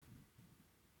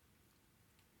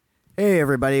Hey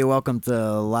everybody, welcome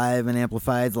to Live and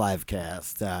Amplified's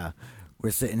livecast.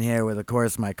 We're sitting here with, of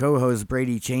course, my co-host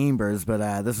Brady Chambers,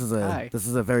 but this is a Hi.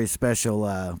 very special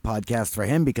podcast for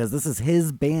him because this is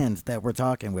his band that we're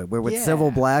talking with. We're with Yeah.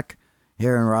 Sivol Black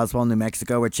here in Roswell, New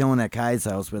Mexico. We're chilling at Kai's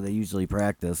house where they usually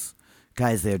practice.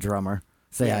 Kai's their drummer.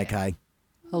 Say hi, Yeah. Kai.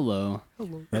 Hello. But,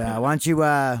 why don't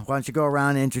you go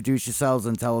around and introduce yourselves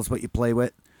and tell us what you play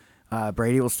with?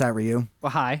 Brady, we'll start with you.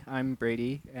 Well, hi, I'm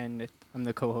Brady, and I'm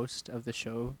the co-host of the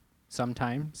show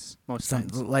sometimes, most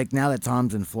times. Like now that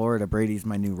Tom's in Florida, Brady's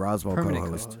my new Roswell Permanent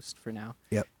co-host. co-host for now.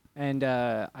 Yep. And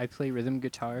I play rhythm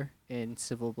guitar in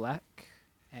Sivol Black.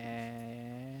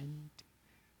 And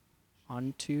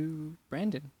on to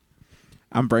Brandon.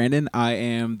 I'm Brandon. I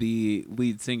am the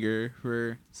lead singer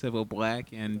for Sivol Black,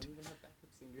 and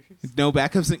no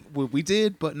backup sing. Well, we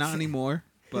did, but not anymore.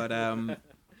 But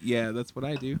yeah, that's what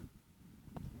I do.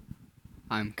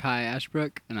 I'm Kai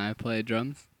Ashbrook, and I play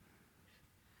drums.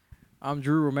 I'm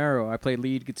Drew Romero. I play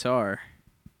lead guitar.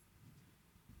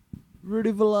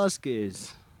 Rudy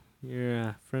Velasquez. You're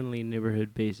a friendly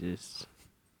neighborhood bassist,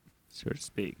 so to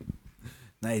speak.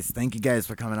 Nice. Thank you guys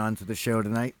for coming on to the show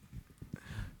tonight.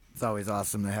 It's always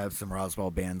awesome to have some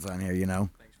Roswell bands on here, you know.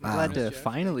 Glad to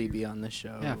finally be on the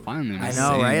show. Yeah, finally. I man.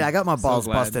 know, Same. right? I got my So balls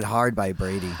glad. busted hard by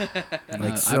Brady.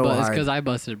 Like so It's hard. because I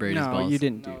busted Brady's No, balls. you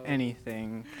didn't do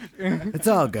anything. It's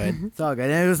all good. It's all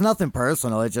good. And it was nothing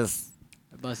personal. It just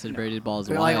I busted Brady's balls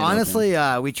like wide honestly,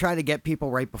 we try to get people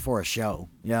right before a show,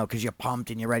 you know, because you're pumped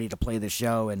and you're ready to play the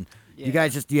show. And Yeah. you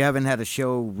guys you haven't had a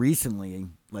show recently,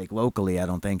 like locally, I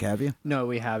don't think, have you? No,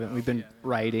 we haven't. We've been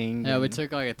writing. Yeah, we and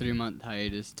took like a 3-month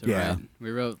hiatus to Yeah. write. We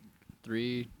wrote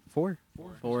four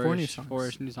new songs.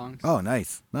 four-ish new songs. Oh,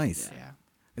 nice, nice. Yeah.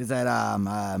 Is that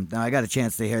now I got a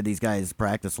chance to hear these guys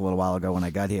practice a little while ago when I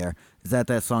got here. Is that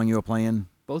song you were playing?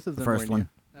 Both of The them first were new. one?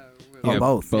 Oh,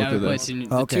 both. Yeah, we of played those.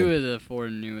 the Okay. 2 of the 4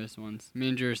 newest ones. Me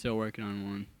and Drew are still working on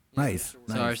one. Nice.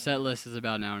 So our Nice. set list is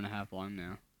about an hour and a half long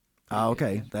now. Oh,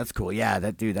 okay. That's cool. Yeah,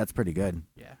 that's pretty good.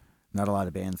 Yeah. Not a lot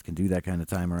of bands can do that kind of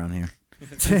time around here.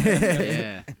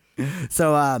 Yeah.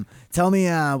 So, tell me,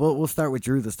 we'll start with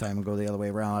Drew this time and go the other way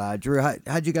around. Drew,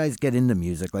 how'd you guys get into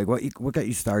music? Like, what got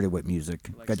you started with music?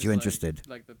 Got you interested?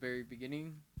 Like the very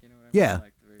beginning, you know what I Yeah. mean?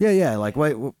 Like the very Yeah. Like,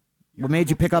 what made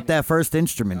you pick up that first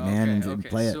instrument, man, and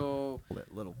play it? So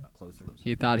A little closer.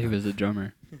 He thought he was a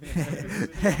drummer.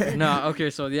 no, okay,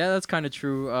 so yeah, that's kind of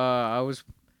true. I was,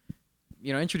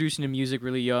 introduced to music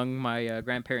really young. My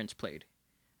grandparents played,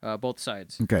 both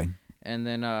sides, Okay. and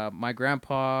then my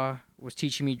grandpa was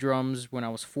teaching me drums when I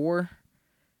was 4,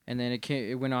 and then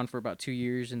it went on for about 2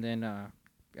 years, and then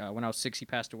when I was 6, he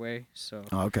passed away. So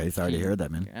Oh, okay. Sorry to hear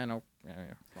that, man. I know. Yeah,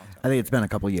 long time. I think it's been a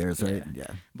couple years, right? Yeah.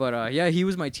 Yeah. But yeah, he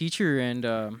was my teacher, and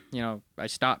I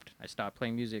stopped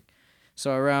playing music.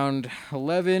 So around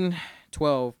 11,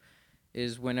 12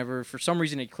 is whenever, for some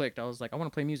reason, it clicked. I was like, I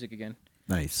want to play music again.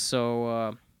 Nice.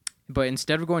 So, but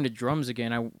instead of going to drums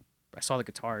again, I saw the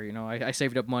guitar. I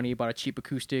saved up money, bought a cheap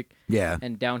acoustic, Yeah.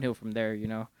 and downhill from there.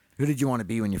 Who did you want to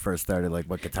be when you first started? Like,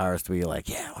 what guitarist were you like?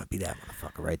 Yeah, I want to be that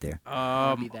motherfucker right there.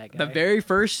 Be that The guy. very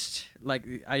first, like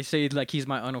I say, like he's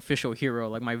my unofficial hero.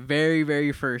 Like my very,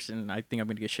 very first, and I think I'm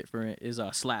gonna get shit for it, is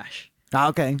Slash. Ah,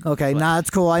 okay. Nah, it's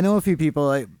cool. I know a few people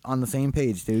like, on the same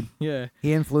page, dude. Yeah.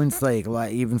 He influenced like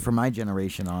even from my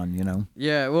generation on, you know.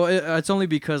 Yeah, well, it's only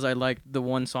because I liked the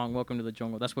one song, "Welcome to the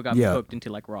Jungle." That's what got me Yeah. hooked into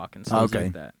like rock and stuff Okay.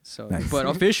 like that. So, Nice. but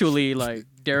officially, like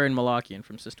Darren Malakian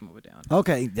from System of a Down.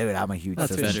 Okay, dude, I'm a huge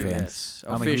System Officially, fan. yes.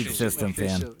 I'm a huge Officially. System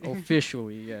fan.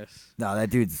 Officially, yes, No, that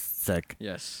dude's sick.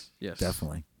 yes, yes.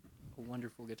 Definitely. A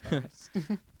wonderful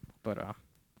guitarist. But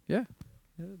yeah,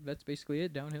 that's basically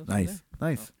it. Downhill. from Nice.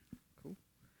 Nice. there.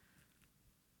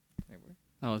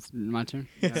 Oh, it's my turn?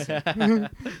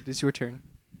 It's your turn.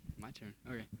 My turn.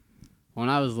 Okay. When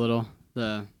I was little,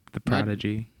 the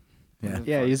Prodigy. Yeah.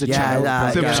 Yeah, he's a Yeah,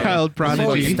 child. The yeah. child Before we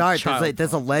prodigy. start, Child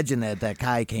there's a legend that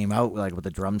Kai came out like with a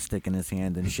drumstick in his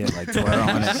hand and shit, like twirling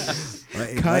on it.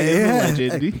 Like, Kai is a yeah.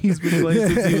 legend. He's been playing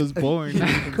since he was born. With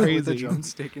a Crazy.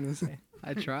 drumstick in his hand.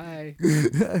 I try.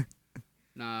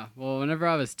 Nah, well, whenever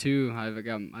I was 2,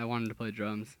 I wanted to play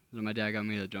drums. So my dad got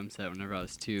me a drum set whenever I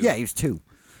was 2. Yeah, he was 2.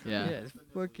 Yeah.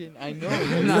 fucking. I know.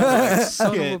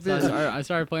 Son of a So I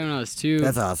started playing when I was 2.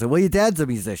 That's awesome. Well, your dad's a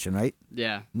musician, right?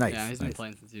 Yeah. Nice, Yeah, he's been nice.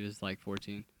 playing since he was like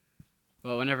 14.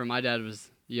 Well, whenever my dad was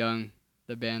young,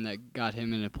 the band that got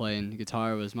him into playing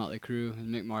guitar was Motley Crue,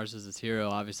 and Mick Mars was his hero,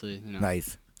 obviously.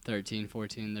 Nice. 13,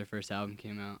 14, their first album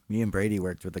came out. Me and Brady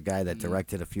worked with the guy that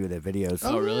directed a few of their videos.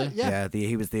 Oh, really? Yeah,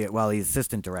 he was he's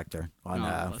assistant director on Oh,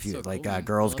 a that's few so like cool, man.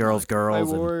 Girls, I Girls, love that. I Girls.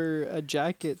 And, wore a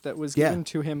jacket that was Yeah. given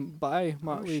to him by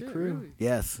Motley shit, Crue. really?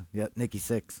 yes, yep, Nikki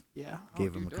Sixx Yeah.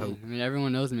 gave him a coat. I mean,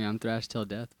 everyone knows me. I'm thrash till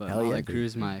death, but Hell yeah, Motley dude.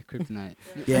 Crue's my kryptonite.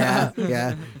 Yeah,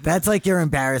 yeah. That's like you're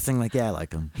embarrassing. Like, yeah, I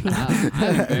like him.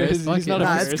 I'm embarrassed. Fuck He's it. not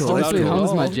Nah, embarrassed it's cool. Home It's Sweet cool.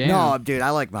 Home's my jam. No, dude, I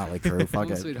like Motley Crue. Fuck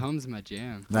Home it. Sweet Home's my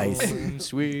jam. Nice.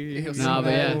 Sweet. No, but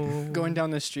yeah. Going down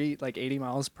the street like 80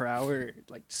 miles per hour,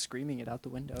 like screaming it out the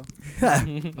window.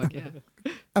 Fuck yeah.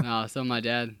 No, so my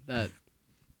dad,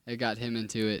 it got him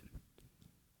into it.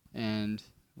 And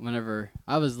whenever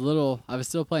I was little, I was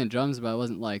still playing drums, but I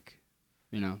wasn't like,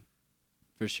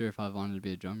 for sure if I wanted to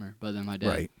be a drummer. But then my dad,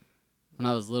 Right. when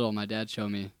I was little, my dad showed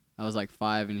me, I was like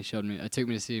 5, and he took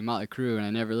me to see Motley Crue, and I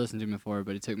never listened to him before,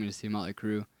 but he took me to see Motley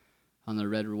Crue on the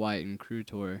Red, White, and Crue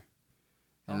tour.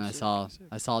 And I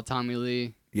saw Tommy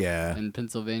Lee Yeah. in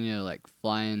Pennsylvania, like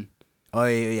flying Oh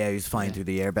yeah, he was flying through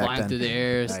the air back flying then. through the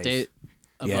air, Nice.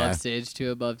 above Yeah. stage to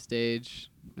above stage.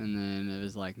 And then it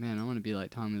was like, man, I want to be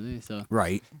like Tommy Lee. So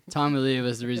Right. Tommy Lee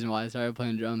was the reason why I started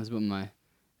playing drums. But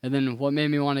and then what made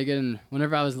me want to get in,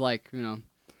 whenever I was like,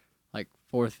 like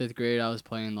 4th, 5th grade, I was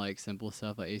playing like simple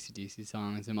stuff like AC/DC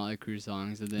songs and Motley Crue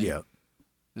songs. And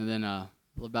then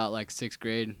about like 6th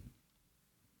grade,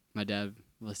 my dad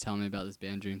was telling me about this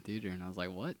band Dream Theater, and I was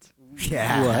like, what?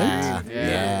 Yeah. What?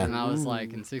 Yeah. And I was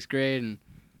like in 6th grade, and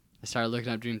I started looking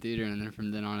up Dream Theater, and then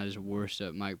from then on, I just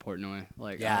worshipped Mike Portnoy.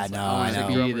 Like, Yeah, I was like, I I want know. to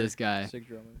be Drummer. this guy. Sick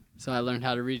drummer. So I learned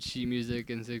how to read sheet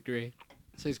music in 6th grade.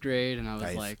 6th grade, and I was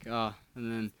Nice. like, oh.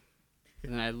 And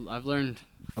then I've learned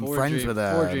I'm 4 friends Dream, with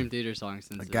 4 Dream Theater songs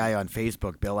since A then. guy on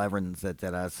Facebook, Bill Evans, that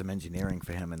did some engineering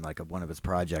for him in like one of his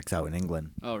projects out in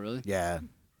England. Oh, really? Yeah.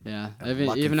 Yeah. A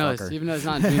lucky Even though fucker. it's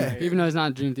not Dream, even though it's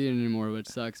not Dream Theater anymore, which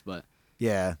sucks. But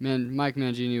Yeah. man, Mike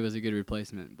Mangini was a good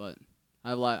replacement. But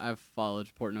I've followed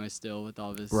Portnoy still with all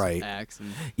of his Right. acts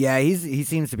and. Yeah, he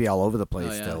seems to be all over the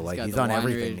place Oh, yeah. still. Like got he's the on winery,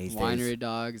 everything these Winery days.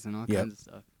 Dogs and all Yep. kinds of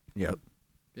stuff. Yep.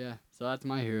 Yeah, so that's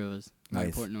my heroes. Mike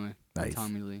Nice. Portnoy, Nice. and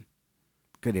Tommy Lee.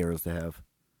 Good heroes to have.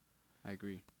 I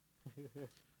agree.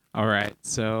 All right.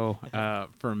 So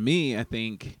for me, I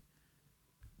think,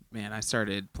 man, I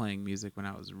started playing music when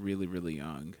I was really, really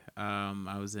young.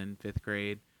 I was in 5th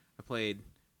grade. I played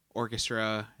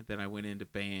orchestra, then I went into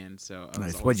band. So I was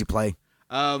Nice. What'd you play?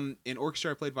 in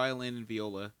orchestra, I played violin and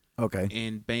viola. Okay.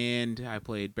 In band, I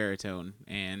played baritone,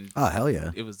 and Oh hell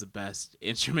yeah. it was the best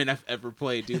instrument I've ever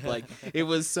played, dude. Like, it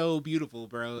was so beautiful,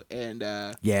 bro. And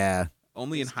Yeah.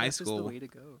 only in high Is the school, way to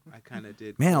go. I kind of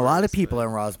did. Man, a lot of chorus, people but-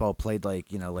 in Roswell played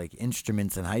like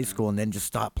instruments in high school and then just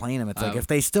stopped playing them. It's like Oh. if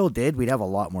they still did, we'd have a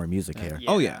lot more music here.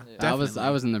 Oh yeah, I was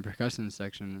definitely. in the percussion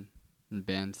section in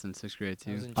band since 6th grade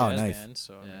I was too. in Oh, jazz nice. band,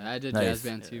 so Yeah, I did Nice. jazz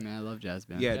band too, man. I love jazz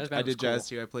band. Yeah, Jazz I band did was jazz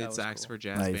cool. too. I played That was sax cool. for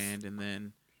jazz Nice. band, and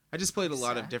then I just played a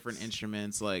lot of different Sax.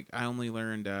 instruments. Like, I only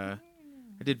learned, I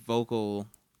did vocal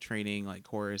training, like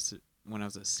chorus, when I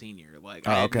was a senior. Like,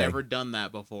 Oh, I had okay. never done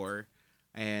that before,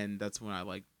 and that's when I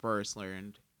like first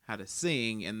learned how to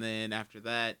sing. And then after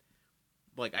that,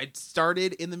 like, I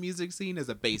started in the music scene as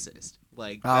a bassist.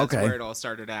 Like, Oh, that's okay. where it all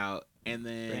started out. And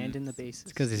then Brandon the bassist.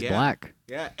 because he's Yeah. black.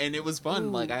 yeah, and it was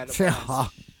fun. Like, I had a Yeah.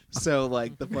 blast. So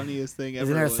like the funniest thing ever.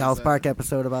 Isn't there a was, South Park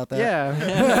episode about that?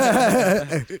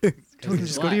 Yeah. He's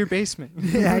Just go to black. your basement.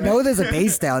 Yeah, I know there's a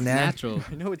bass down It's there. natural.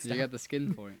 I know it's You got the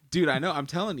skin for it. dude? I know. I'm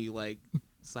telling you, like,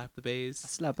 slap the bass.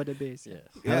 slap at the bass. yeah.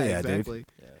 Hell yeah, dude. exactly.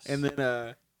 Yes. And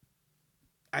then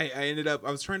I ended up. I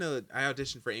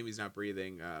auditioned for Amy's Not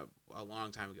Breathing a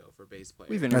long time ago for bass player.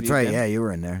 We've That's interviewed right. them. Yeah, you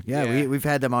were in there. Yeah, Yeah. we've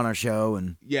had them on our show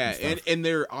and yeah, and stuff. and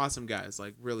they're awesome guys,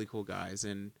 like really cool guys,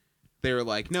 and they were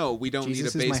like, no, we don't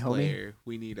Jesus need a is my bass homie. player.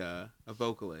 We need a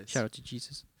vocalist. Shout out to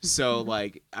Jesus. So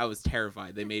like, I was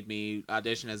terrified. They made me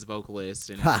audition as a vocalist,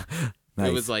 and Ha, nice.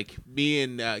 it was like me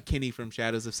and Kenny from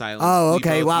Shadows of Silence. Oh, We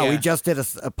okay. both- Wow, yeah. we just did a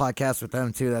podcast with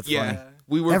them too. That's Yeah. funny.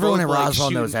 We were Everyone both, in like,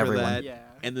 Roswell knows shooting for everyone. that. Yeah.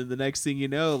 And then the next thing you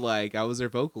know, like, I was their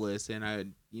vocalist, and I,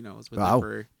 was with Wow. them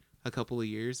for a couple of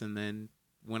years, and then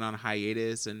went on a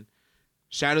hiatus. And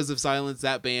Shadows of Silence,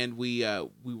 that band, we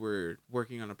were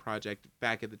working on a project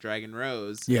back at the Dragon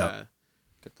Rose. Yeah.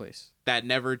 Good place. That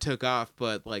never took off,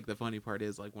 but like the funny part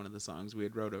is, like, one of the songs we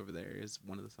had wrote over there is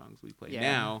one of the songs we play Yeah.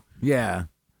 now. Yeah.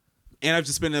 And I've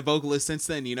just been a vocalist since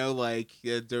then. Like,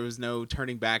 there was no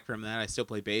turning back from that. I still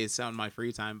play bass on my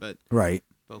free time, but Right.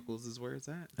 Vocals is where it's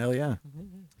at. Hell yeah.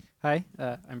 Hi,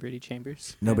 I'm Brady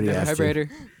Chambers. Nobody And, asked Hi, you. Brader.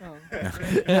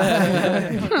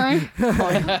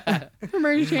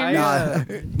 Nah,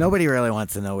 nobody really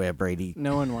wants to know where Brady.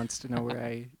 No one wants to know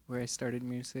where I started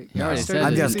music. You I already started said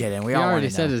I'm it. just music- kidding. We He all want already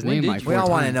to said know. his When name did like you- We four all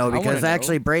want to times. know I wanna because know.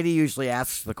 actually Brady usually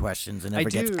asks the questions and I never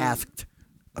gets do. asked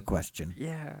a question.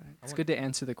 Yeah, it's good to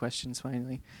answer the questions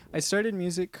finally. I started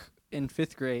music in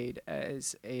 5th grade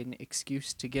as an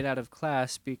excuse to get out of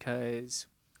class because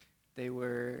they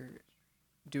were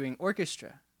doing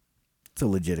orchestra. It's a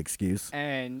legit excuse.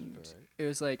 And it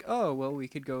was like, oh, well, we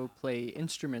could go play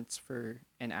instruments for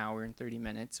an hour and 30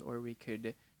 minutes, or we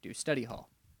could do study hall.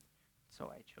 So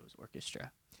I chose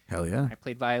orchestra. Hell yeah. I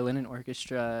played violin in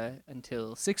orchestra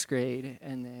until 6th grade,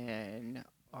 and then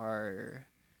our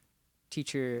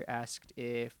teacher asked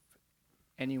if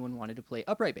anyone wanted to play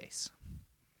upright bass.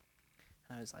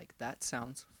 And I was like, that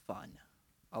sounds fun.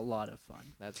 A lot of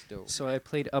fun. That's dope. So I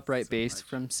played upright bass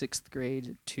from 6th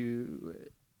grade to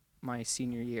my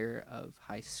senior year of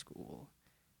high school.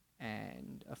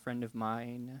 And a friend of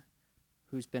mine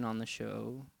who's been on the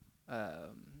show,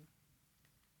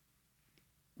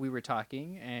 we were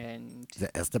talking, and Is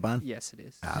it Esteban? yes, it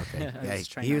is. Ah, okay. I Yeah, was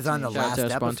trying he not was to on the mention- last Shout out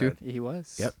to Esteban, too. episode. He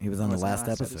was. Yep, he was on the was last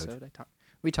episode.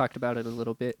 We talked about it a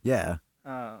little bit. Yeah.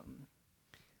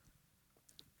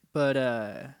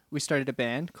 But we started a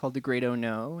band called The Great Oh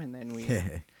No, and then we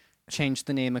changed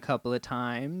the name a couple of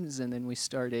times, and then we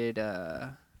started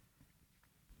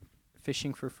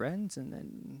Fishing for Friends, and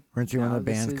then Weren't you in now a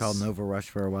this band called is- Nova Rush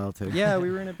for a while too? Yeah,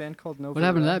 we were in a band called Nova. What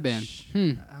happened to that band?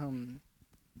 Rush.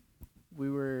 We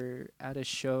were at a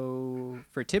show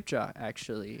for Tipjaw,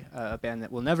 actually, a band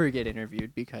that will never get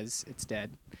interviewed because it's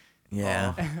dead.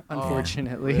 Yeah.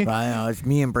 Unfortunately. But I know it's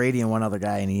me and Brady and one other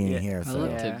guy, and he ain't Yeah. here. I So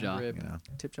love Yeah. Tip Jaw. you know,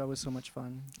 Tipjaw was so much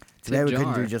fun. today we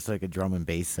couldn't Jar. do just like a drum and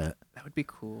bass set, That would be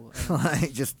cool.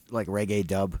 like just like reggae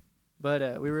dub.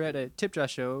 But we were at a Tipjaw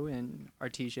show in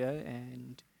Artesia,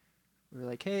 and we were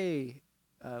like, hey,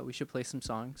 we should play some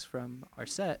songs from our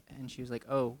set. And she was like,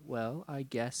 oh, well, I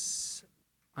guess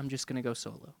I'm just going to go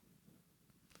solo.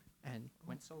 And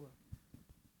went solo.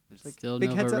 It's like, still big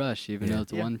Nova heads up. Rush, even Yeah. though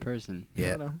it's Yeah. one person. I Yeah.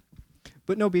 don't know.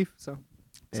 But no beef, so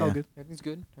it's all Yeah. good. Everything's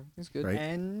good. Everything's good.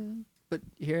 Right. But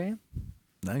here I am,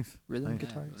 Nice. rhythm Nice.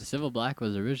 guitars. Sivol Black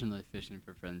was originally Fishing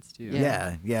for Friends too.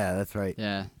 Yeah. yeah, that's right.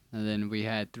 Yeah, and then we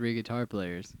had 3 guitar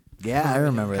players. Yeah, I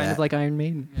remember Kind that. of like Iron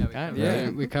Maiden. Yeah, we, Kind covered, of, yeah.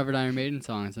 we covered Iron Maiden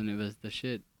songs, and it was the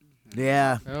shit.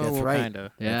 yeah, Oh, that's well, right.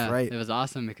 Kinda. Yeah, That's right. It was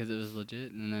awesome because it was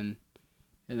legit, and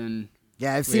then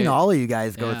Yeah, I've seen We- all of you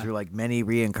guys go yeah. through like many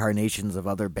reincarnations of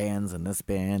other bands and this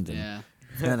band, and yeah.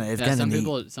 it's kind of Yeah, kind of some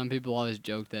neat. some people always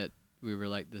joke that we were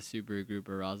like the super group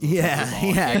of Roswell. Yeah,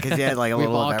 yeah, because you had like a We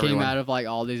little all of came everyone. out of like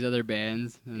all these other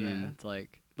bands, and Yeah. then it's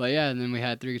like, but yeah, and then we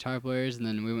had 3 guitar players, and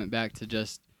then we went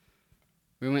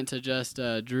to just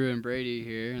Drew and Brady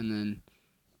here, and then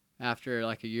after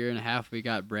like a year and a half, we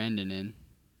got Brandon in.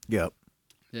 Yep.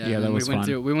 Yeah, Yeah, and that then was we went fun.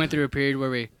 through we went through a period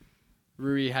where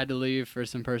Ruri had to leave for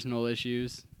some personal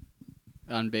issues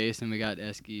on bass, and we got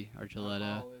Eski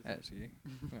Archuleta. Esky.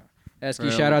 Esky, Bro.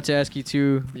 shout out to Esky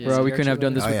too. Yeah. Bro, we couldn't have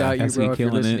done this Oh, yeah. without you, Esky bro, if you're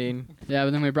killing it. listening. Yeah,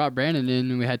 but then we brought Brandon in,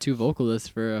 and we had 2 vocalists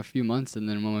for a few months, and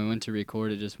then when we went to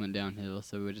record, it just went downhill.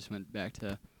 So we just went back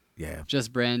to Yeah.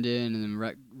 just Brandon, and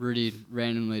then Rudy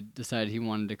randomly decided he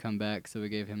wanted to come back, so we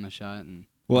gave him a shot. And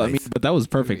Well, I mean, Nice. but that was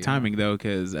perfect Yeah. timing though,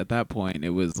 because at that point it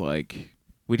was like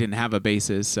we didn't have a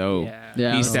bassist, so Yeah. Yeah,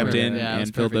 it he was stepped perfect. in Yeah, it was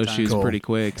and filled those perfect shoes timing. pretty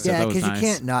quick. So Yeah, that was because nice. you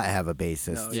can't not have a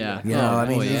bassist. No, Yeah. You know, I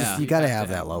mean, Oh, you, yeah. you got to have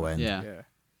that low end. yeah,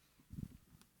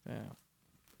 Yeah.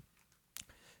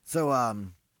 So,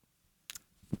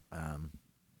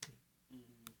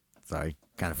 sorry,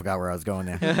 kind of forgot where I was going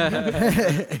there.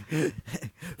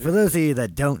 For those of you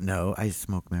that don't know, I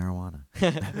smoke marijuana.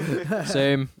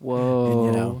 Same. Whoa.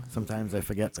 And, you know, sometimes I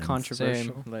forget It's things.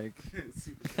 controversial. Same. Like,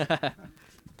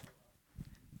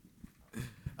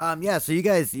 Yeah, so you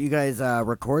guys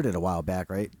recorded a while back,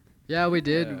 right? yeah, we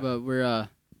did. Yeah. But we're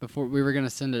before we were gonna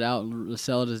send it out,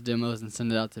 sell it as demos, and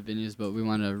send it out to venues, but we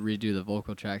want to redo the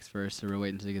vocal tracks first, so we're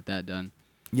waiting to get that done.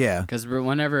 Yeah. Because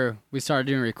whenever we started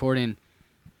doing recording,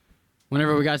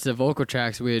 whenever we got to the vocal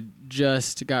tracks, we had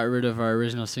just got rid of our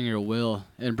original singer, Will,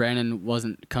 and Brandon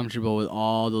wasn't comfortable with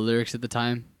all the lyrics at the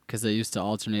time because they used to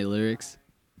alternate lyrics.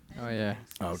 oh yeah.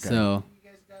 Okay. So,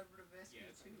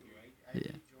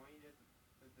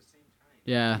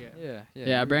 yeah.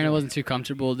 Yeah, Brandon wasn't too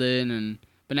comfortable then,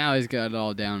 but now he's got it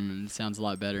all down and it sounds a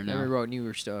lot better And we now. wrote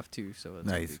newer stuff too, so it's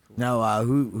Nice. pretty cool. Now,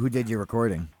 who did your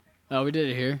recording? Oh, we did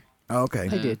it here. Oh, okay.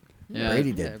 I did. Yeah.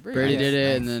 Brady did. Yeah, Brady did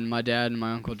it, and Nice. then my dad and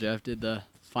my uncle Jeff did the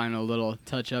final little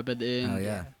touch up at the end. Oh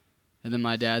yeah. And then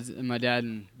my dad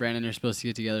and Brandon are supposed to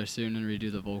get together soon and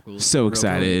redo the vocals. So real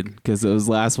excited because those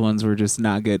last ones were just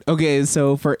not good. Okay,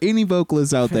 so for any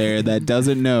vocalists out there that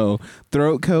doesn't know,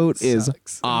 throat coat is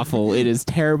awful. It is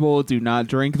terrible. Do not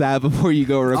drink that before you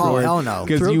go record. Oh, hell no.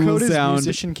 Because Throat you will coat is sound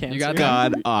musician cancer. You got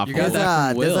god You awful. got that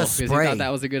from Will there's a because he spray. thought that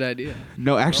was a good idea.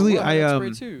 No, actually, Well, I that's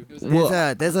great, too.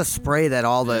 well, There's a spray that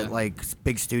all the Yeah. like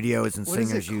big studios and What is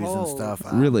singers it use and called? stuff.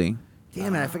 really.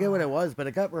 Damn it, I forget what it was, but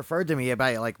it got referred to me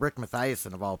by like Rick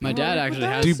Mathiasen of all people. My dad actually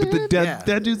has. Dude, but Yeah.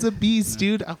 that dude's a beast,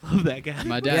 dude. I love that guy.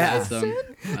 My dad Yeah. has them.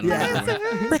 I don't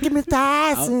know. Rick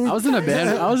Mathiasen. I was in a band.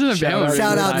 I was in a band. with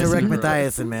Shout Rick out to Rick Mathiasen.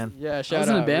 Mathiasen, man. Yeah, I shout was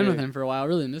in a out, band Rick. with him for a while. I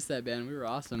really missed that band. We were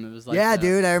awesome. It was like Yeah,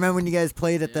 dude, I remember when you guys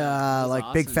played at the Yeah, it was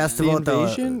like big awesome, man. festival The at the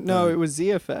Invasion? No, it was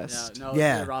Zia Yeah, Fest. no,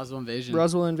 Yeah. yeah, Roswell Invasion.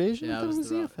 Roswell Invasion? Yeah, I it thought was it was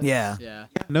the Zia Ro- Fest. Yeah. Yeah,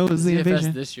 No, it was the Zia Fest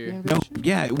invasion. this year. No,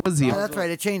 yeah, it was the. Oh, that's right.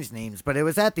 It changed names, but it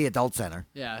was at the adult center.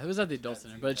 Yeah, it was at the adult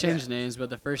center, but it changed names.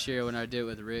 But the first year when I did it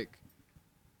with Rick,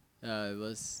 it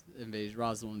was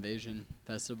Roswell Invasion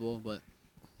Festival. But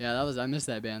yeah, I missed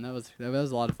that band. That was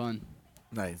a lot of fun.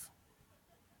 Nice.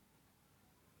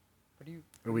 What do you?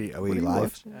 Are we What are you live?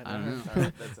 watching? I don't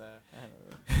know. That's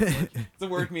it's a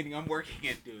work meeting. I'm working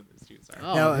at doing this too. Sorry.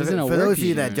 Oh, Now, it was in a for those work of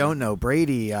you that meeting. don't know,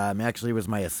 Brady actually was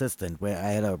my assistant. I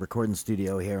had a recording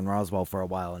studio here in Roswell for a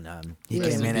while, and he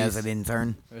Rest came in in as peace. an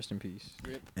intern, Rest in peace.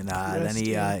 and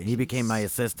then he became my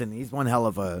assistant. He's one hell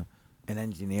of an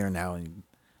engineer now, and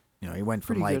he went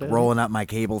from Pretty like good at rolling up my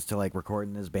cables to like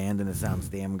recording his band, and it sounds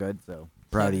damn good. So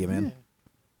proud of you, man.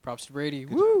 Props to Brady.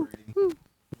 Woo!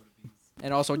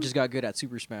 And also just got good at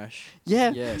Super Smash. Yeah.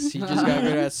 Yes, he just got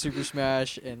good at Super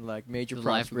Smash and like major The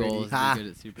props, life goal Brady. is to Ha. be good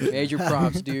at Super Smash. Major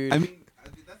props, dude. I mean,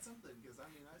 that's something because I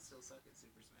still suck at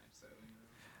Super Smash. So.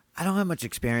 I don't have much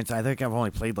experience. I think I've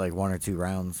only played like 1 or 2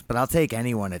 rounds, but I'll take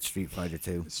anyone at Street Fighter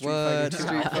 2. What?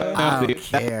 Street Fighter. I don't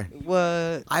care.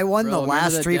 What? I won Bro, the remember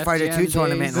last the Street Def Fighter Jam 2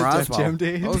 tournament days? in The Def Jam Roswell.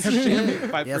 days. Oh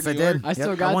shit! Fight Yes, for I New did. York. I still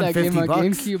Yep, I got won that game on $50.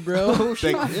 GameCube,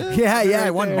 bro. Yeah, I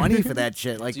Right won there. money for that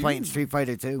shit, like Dude. playing Street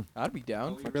Fighter 2. I'd be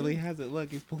down. He really has it.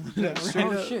 Look, he's pulling it out. Straight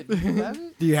Oh up. shit! Do you have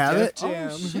it? Do you have it? Jam.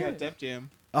 Oh, Yeah, shit. Def Jam.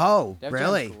 Oh, Def Jam's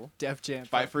really? cool. Def Jam.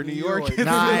 Fight for New York.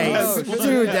 Nice. Oh, shit.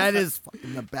 Dude, that is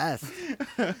fucking the best.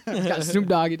 It's got Snoop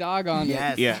Doggy Dog on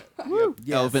Yes. Yeah. Yes.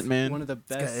 Elephant Man. One of the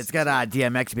best. It's got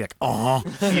DMX be like, oh.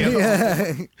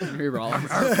 it. Rollins.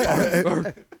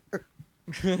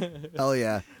 Hell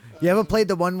yeah. You ever played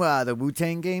the one, the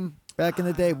Wu-Tang game back in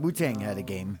the day? Wu-Tang had a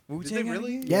game. Did they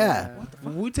really? Yeah.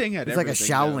 Wu-Tang had It's like a everything,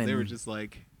 though. They Shaolin. were just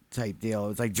like. Type deal. It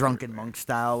was like Drunken Monk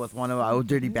style with one of Oh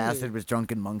Dirty Bastard was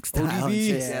Drunken Monk style. and ODB.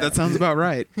 shit. Yeah. That sounds about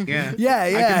right. Yeah. Yeah, I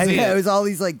yeah, can see yeah. it. It was all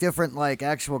these like different like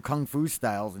actual kung fu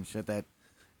styles and shit that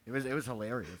it was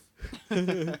hilarious.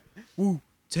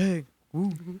 Dang.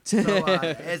 So,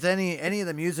 is any of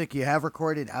the music you have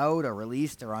recorded out or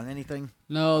released or on anything?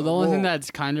 No, the only Whoa. thing that's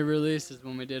kind of released is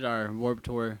when we did our Warped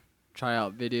Tour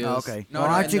tryout videos. Oh, okay. No, well,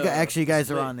 no, aren't you no, actually you guys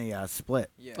Split. are on the Split?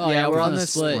 Yeah. Oh yeah, we're on the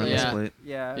Split. split. We're on the Yeah. split.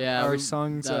 Yeah. Yeah, Our we're-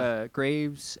 songs, the-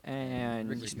 Graves and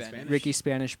Ricky Spanish. Ricky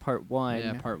Spanish Part 1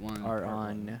 Yeah, part 1. are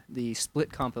on the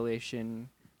Split compilation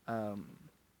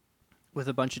with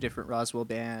a bunch of different Roswell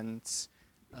bands.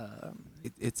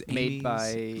 It's Made Amy's,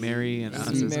 by- Mary and This us.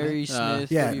 is isn't it? Mary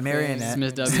Smith. yeah, W. Mary Fang. and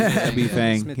Smith W. W.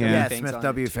 Fang. Smith Yeah. W. Yeah, Fang's Smith on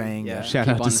W. it, too. Fang. Yeah. Shout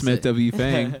Keep out on to Smith say- W.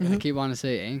 Fang. I keep wanting to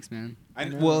say Anks, man.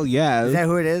 Well, yeah. Is that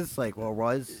who it is? Like, well,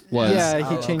 was? Was. Yeah,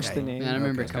 he Oh, changed okay. the name. Man, I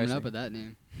remember Okay. coming up with that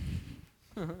name.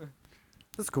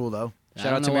 That's cool though. I Shout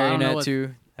out don't to know- I don't know Marionette what-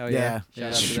 too. Hell Yeah. yeah.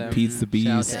 Yeah. Shout out to them. Pete's the Shout out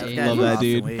Beast. to Those Amy. guys Love are that awesome.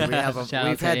 dude. We have Shout out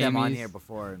we've to had them on Amy's. here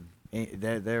before, and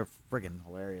they're friggin'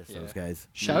 hilarious. Those Yeah. guys.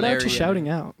 Shout out to Malaria. Shouting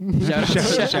Out.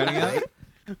 Shouting out.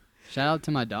 Shout out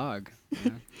to my dog.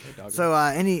 Yeah. So,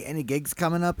 any gigs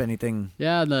coming up? Anything?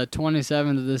 Yeah, the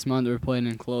 27th of this month, we're playing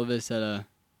in Clovis at a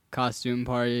costume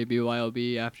party,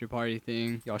 BYOB after party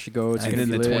thing. Y'all should go. It's And gonna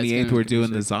then be the lit. 28th, gonna we're be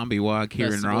doing the sick. zombie walk here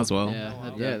in Festival. Roswell.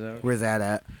 Yeah, Yeah, though. Where's that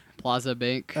at? Plaza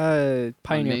Bank. Pioneer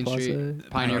Main Plaza. Street. Pioneer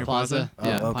Pioneer Plaza. Plaza?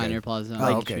 Yeah, Oh, okay. Pioneer Plaza. Oh,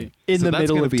 Lake okay. Street. In So the that's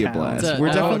middle gonna of be a town. blast. It's a- We're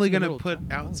oh, definitely it's the gonna middle put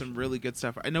of out town. some really good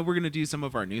stuff. I know we're gonna do some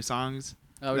of our new songs.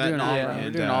 We're That doing all, night, we're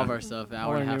and, doing all of our stuff. all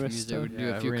Hour and a our half of newest music. stuff. We do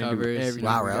Yeah, a few we're gonna do covers. everything.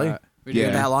 Wow, really? We Yeah.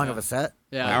 do That long of a set?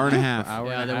 Yeah. Hour and a half. Yeah, they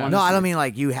half. wanted No, us I to- don't mean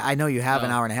like you. I know you have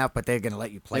an Oh. hour and a half, but they're gonna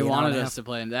let you play. They an hour wanted and a us half? to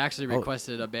play, and they actually Oh.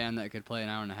 requested a band that could play an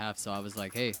hour and a half. So I was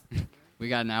like, "Hey, we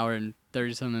got an hour and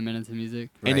 30-something minutes of music."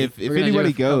 And Right. if We're gonna do anybody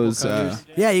a couple goes, covers.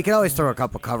 Yeah, you can always throw a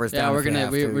couple covers Yeah, down. we're if you gonna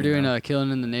have we're to, doing you know. a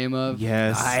 "Killing in the Name of."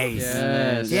 yes, Nice.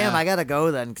 Yes. Damn, Yeah. I gotta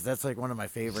go then because that's like one of my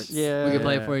favorites. Yeah. We can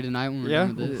play it for you tonight when we're Yeah, done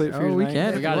with we'll this. play it for Oh, you we tonight.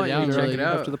 can. We If got you it want, down you can really check it good.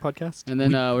 out. After the podcast. And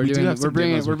then we're We do doing have some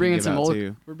demos we can bringing give some out, old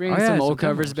too. we're bringing Oh, yeah, some some old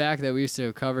covers demos. back that we used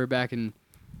to cover back in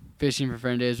Fishing for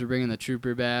Friend Days. We're bringing the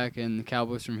Trooper back and the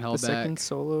Cowboys from Hell The back. second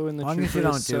solo in the Long as Trooper you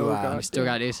don't is do, so We still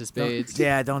got Ace of Spades.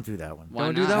 Don't do that one. Why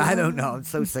Don't do not? that I don't know. I'm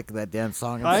so sick of that damn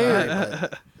song. I'm I, sorry,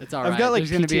 but- It's all right. I've got like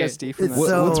There's gonna be a- PTSD from It's that.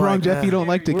 so- What's wrong, like, Jeff? You don't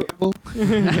like to gamble? You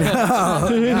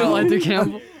don't like the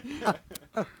Campbell?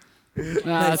 Nah, Nice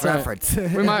that's all right. reference.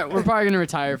 We're probably gonna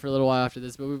retire for a little while after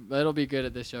this, but it'll be good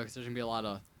at this show because there's gonna be a lot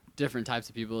of different types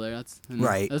of people there.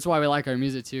 Right. That's why we like our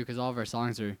music too, because all of our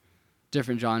songs are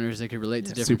different genres. They could relate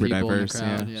to different Super people diverse, in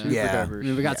the crowd. yeah. Yeah. Yeah. I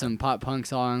mean, we got some pop punk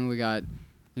song. We got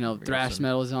got thrash some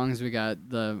metal songs. We got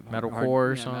the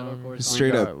metalcore yeah, songs. metalcore songs.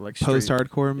 Straight up like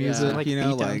post-hardcore music, like you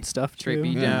know, beatdown like stuff straight too.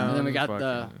 beat Yeah. down. And then we got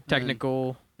the- fucking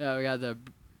technical. Yeah, we got the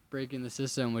Breaking the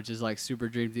System, which is like super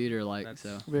Dream Theater like. That's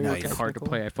So Very Nice. fucking hard to technical.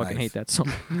 play. I fucking Nice. hate that song.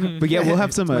 But yeah, we'll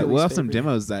have some It's my we'll have least some favorite.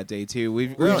 demos that day too.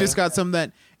 We've Really? just got some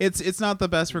that it's not the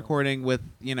best recording with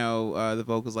the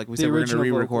vocals like we The said we're gonna original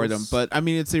re-record vocals. them. But I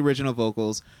mean it's the original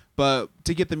vocals. But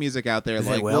to get the music out there, Is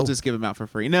it like Will? we'll just give them out for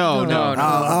free. No. No, Oh, no.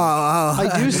 I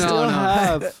do No, still no.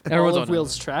 have Everyone's all on of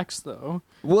Will's tracks though.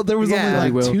 Well, there was Yeah. only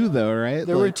like Will. two though, right?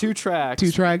 There were Like, 2 tracks.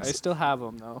 2 tracks? I still have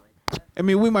them though. I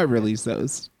mean, we might release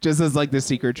those just as like the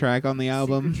secret track on the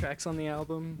album. Secret tracks on the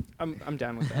album. I'm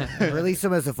down with that. Release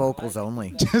them as a vocals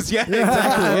only. Just yeah,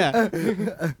 exactly.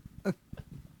 Yeah.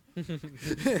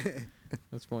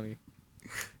 That's funny.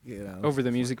 You know. Over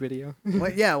the music video.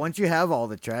 Yeah, once you have all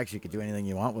the tracks, you could do anything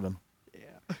you want with them.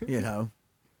 Yeah. You know,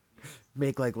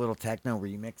 make like little techno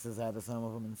remixes out of some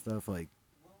of them and stuff. Like,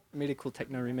 Made a cool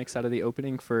techno remix out of the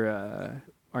opening for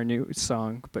our new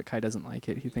song, but Kai doesn't like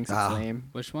it. He thinks it's Ah. lame.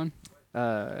 which one?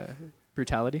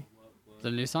 Brutality. The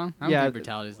new song? I don't Yeah, think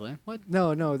Brutality's lame. What?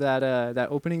 No, that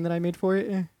opening that I made for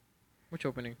it, Which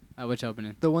opening? Which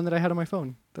opening? the one that I had on my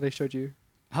phone that I showed you.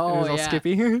 It Oh was all yeah.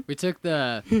 Skippy. We took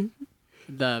the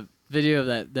video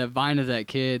of that vine of that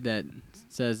kid that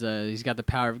says he's got the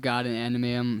power of God and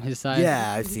anime on his side.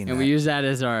 yeah, I've seen And that. we used that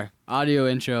as our audio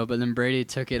intro, but then Brady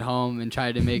took it home and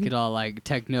tried to make it all like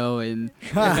techno and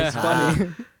It's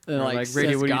funny. like like,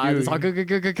 Brady, says what are you God. It's doing?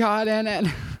 like God and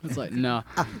it. It's like no,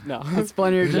 No. it's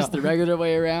funnier just No. the regular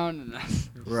way around.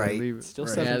 Right. Leave it. Still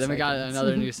Right. 7 Yeah, then we got seconds.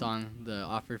 another new song, the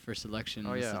Offered for Selection.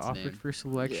 Oh is yeah, its offered name. for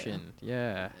selection.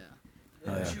 Yeah.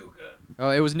 Oh, yeah. Oh,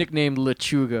 it was nicknamed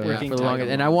Lechuga Yeah. for the Working longest,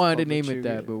 and I title wanted to called name it Lechuga.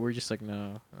 that, but we're just like,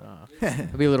 no.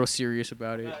 I'll be a little serious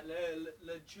about it.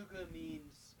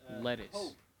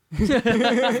 Lettuce.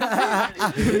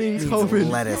 It means hope in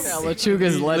lettuce. Yeah,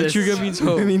 Lechuga's lettuce. Lechuga means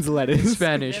hope. It means in lettuce.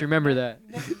 Spanish. Remember that.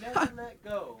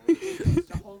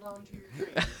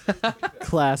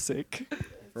 Classic.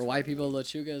 For white people,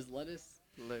 Lechuga is lettuce.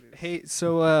 Hey,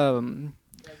 so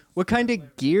what kind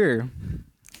of gear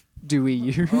do we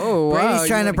use? Oh Brady's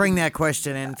trying to bring that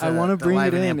question into I wanna the bring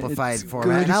live it and in. amplified It's a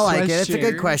format. good I like it. It's a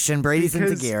good question. question. Brady's into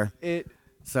Because gear, It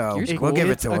so Gear's we'll give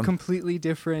it it's to a him. completely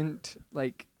different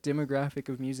like demographic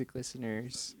of music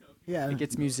listeners. Yeah. Like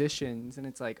it's musicians, and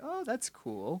it's like, oh, that's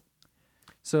cool.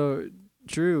 So,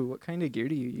 Drew, what kind of gear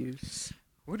do you use?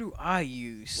 What do I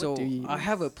use? So do you I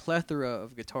have a use? plethora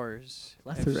of guitars.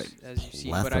 Plethora. as you see.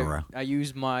 Plethora. But I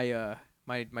use my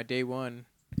my day one,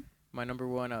 my number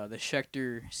one, the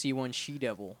Schecter C1 She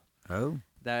Devil. Oh,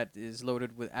 That is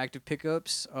loaded with active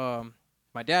pickups.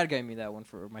 My dad gave me that one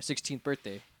for my 16th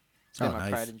birthday. It's been Oh, my nice.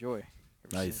 pride and joy.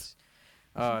 ever Nice. since.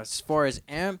 As far as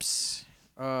amps,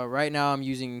 right now I'm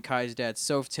using Kai's dad's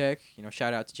Sovtech.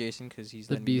 Shout out to Jason because he's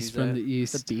The letting me beast use from that. the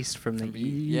east. The beast from the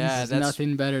east. Yeah, There's that's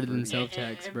nothing better than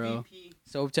self-tax, bro.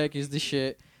 Sovtech is the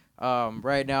shit.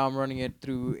 Right now I'm running it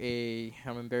through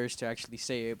I'm embarrassed to actually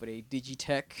say it, but a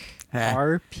Digitech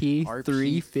RP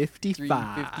 355.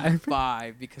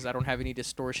 355 because I don't have any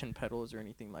distortion pedals or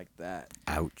anything like that.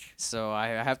 ouch. So I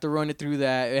have to run it through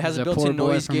that. It has He's a a poor built-in boy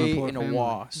noise from a gate poor and a family.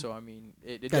 wah. So I mean,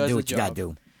 it Gotta does do the what you gotta job.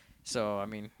 do. So I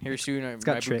mean, here soon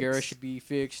got my Bulgara tricks. should be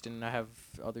fixed, and I have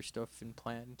other stuff in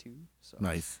plan too. So,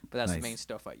 Nice. but that's nice. the main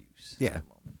stuff I use. Yeah. At the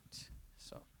moment.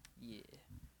 So yeah.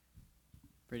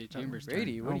 Brady Chambers.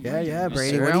 Brady, turn. what do Yeah, you yeah, use?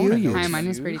 Brady. Sir, What I do you wanna know use? what Hi, my you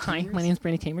name's use. Brady Hi, Chambers. my name's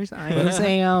Brady Chambers. I use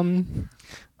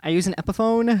I use an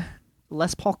Epiphone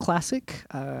Les Paul Classic.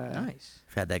 Nice.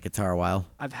 I've had that guitar a while.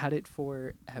 I've had it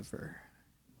forever.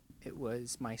 It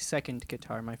was my second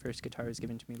guitar. My first guitar was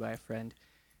given to me by a friend.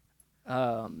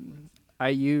 I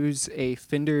use a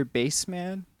Fender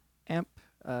Bassman amp.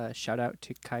 Shout out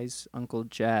to Kai's Uncle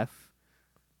Jeff.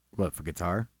 What for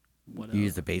guitar? What You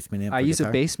use the basement amp. I for use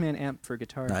guitar? a Bassman amp for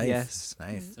guitar. Nice. Yes.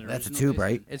 Nice. It's an That's a original tube,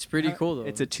 right? It's pretty cool though.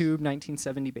 It's a tube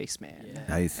 1970 Bassman. Yeah.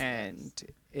 Nice. And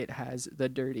it has the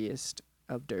dirtiest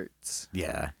of dirts.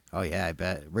 Yeah. Oh yeah, I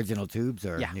bet. Original tubes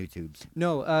or Yeah. new tubes?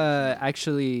 No,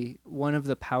 actually, one of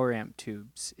the power amp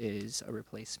tubes is a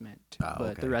replacement, Oh, but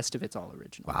okay. the rest of it's all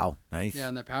original. Wow, nice. Yeah,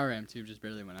 and the power amp tube just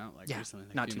barely went out like Yeah, recently.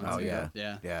 Like not a few too months long ago. ago.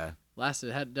 Yeah. Yeah.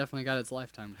 Lasted had definitely got its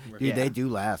lifetime. Dude, Yeah. they do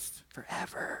last.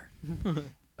 Forever.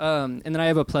 And then I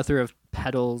have a plethora of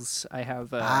pedals. I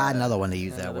have Another one to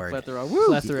use that Another word. plethora. Woo!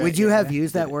 plethora. Would you yeah. have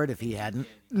used that word if he hadn't?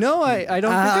 No, I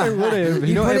don't think I would have.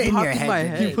 You put it in popped your in head. my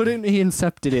didn't head. He put it. He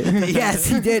incepted it. Yes,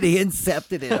 he did. He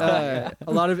incepted it.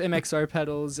 A lot of MXR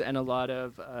pedals and a lot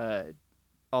of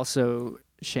also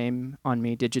shame on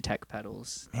me Digitech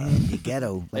pedals. Man, you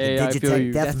ghetto. Like Hey, a I feel Digitech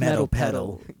you. death metal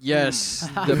pedal. Yes,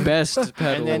 the best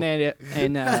pedal. And then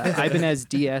Ibanez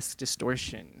DS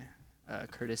distortion,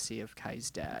 courtesy of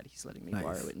Kai's dad. He's letting me Nice.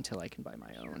 borrow it until I can buy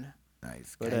my own.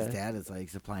 Nice. But, Guy's dad is like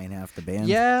supplying half the band.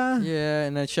 Yeah. yeah,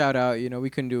 and then shout out. We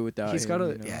couldn't do it without He's him. got a-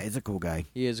 you know. Yeah, he's a cool guy.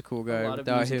 He is a cool guy. A lot of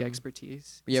without music him,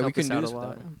 expertise. Yeah, we He's couldn't helped do us this out a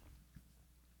without lot. him.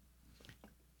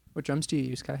 What drums do you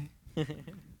use, Kai?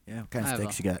 Yeah, what kind I of have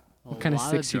sticks you got? What kind of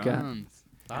sticks you got?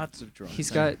 Lots of drums.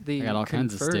 He's got the I got all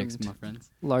kinds of sticks, confirmed my friends.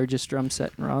 largest drum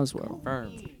set in Roswell.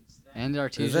 confirmed. And Is it?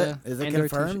 Artesia. Is it And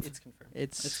confirmed? It's confirmed.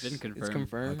 It's been confirmed It's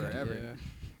confirmed forever.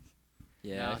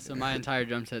 Yeah. Yeah, so my entire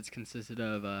drum sets consisted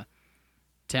of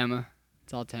Tama.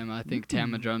 It's all Tama. I think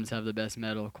Tama drums have the best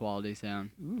metal quality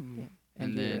sound. Ooh.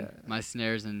 And your, then my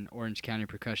snares and Orange County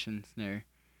percussion snare.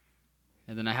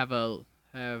 And then I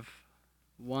have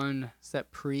one. is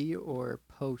that pre or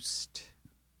post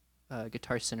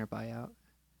Guitar Center buyout?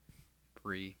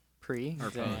 Pre Pre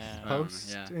or post. Yeah. I don't know,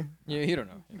 Post. Yeah. Yeah, you don't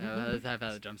know. I've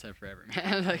had a drum set forever,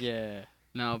 man. Like, Yeah.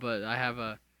 No, but I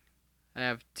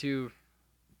have two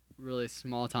really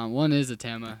small Tama. One is a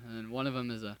Tama, and then one of them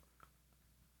is a.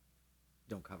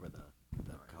 Don't cover the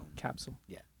cone. Capsule.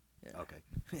 Okay.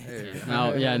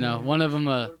 No, yeah, no. One of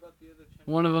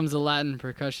them's a Latin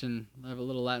percussion. I have a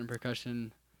little Latin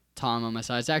percussion tom on my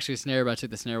side. It's actually a snare, but I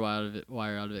took the snare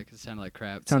wire out of it because it sounded like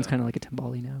crap. Sounds so. kind of like a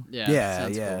timbali now. Yeah, Yeah,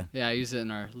 sounds yeah. cool. Yeah, I use it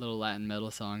in our little Latin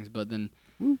metal songs. But then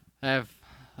I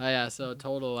have, so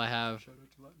total I have.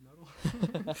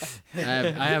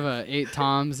 I have 8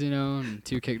 toms, and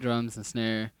 2 kick drums and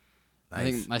snare. I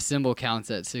Nice. think my cymbal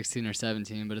counts at 16 or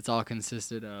 17, but it's all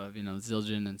consisted of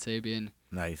Zildjian and Sabian.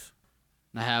 Nice.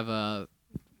 I have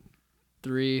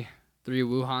 3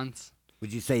 Wuhans.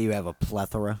 Would you say you have a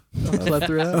plethora?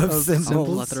 Plethora of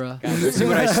cymbals. Plethora. See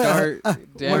when I start.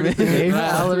 Damn it.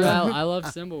 I love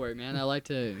cymbal work, man. I like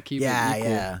to keep Yeah, it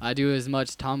equal. yeah. I do as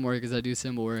much tom work as I do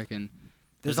cymbal work, and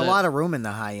There's a lot of room in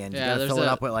the high end. You Yeah, gotta there's fill it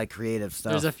a- up with like creative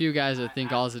stuff. there's a few guys that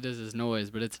think all it is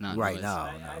noise, but it's not Right, noise. no.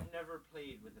 I've never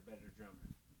played with a better drummer.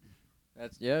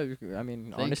 That's I mean,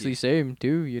 Thank honestly, you. same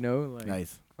too. Like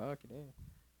Nice. fuck it.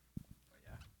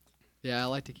 Yeah, I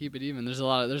like to keep it even. There's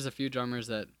a few drummers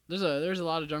that there's a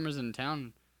lot of drummers in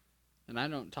town, and I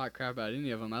don't talk crap about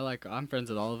any of them. I'm friends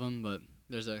with all of them, but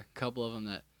there's a couple of them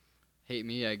that hate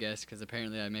me, I guess, because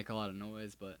apparently I make a lot of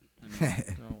noise. But I mean,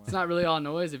 it's not really all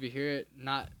noise if you hear it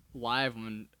not live.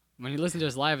 When you listen to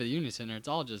us live at the Union Center, it's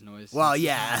all just noise. Well, It's-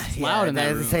 yeah. it's yeah. loud in that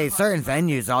As I room. say, certain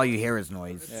venues, all you hear is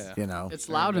noise. Yeah. You know. It's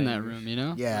loud in that room,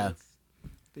 Yeah.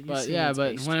 But yeah,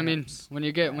 but when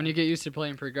you get used to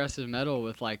playing progressive metal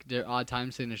with like odd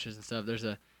time signatures and stuff, there's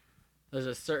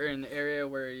a certain area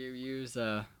where you use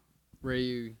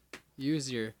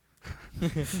your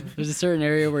there's a certain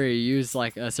area where you use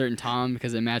like a certain tom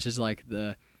because it matches like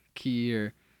the key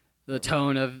or the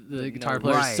tone of the guitar note.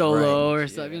 player's Right, solo right. or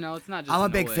stuff. It's not just. I'm a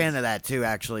big noise. fan of that too,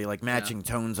 actually, like matching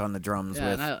tones on the drums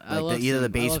Yeah, with and I like love either the I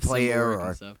bass love cymbal player work and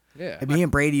or. stuff. Yeah. And me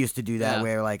and Brady used to do that Yeah.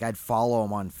 where like I'd follow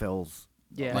him on fills.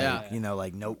 Yeah. Like, Yeah.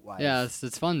 like note wise. Yeah,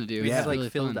 it's fun to do. We Yeah. have It's like really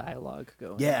fill fun. dialogue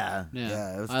going. Yeah. Yeah,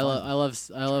 Yeah. It was I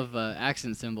fun. love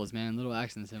accent cymbals, man. Little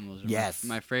accent cymbals. are Yes.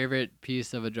 my favorite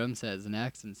piece of a drum set is an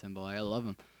accent cymbal. I love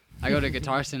them. I go to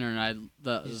Guitar Center and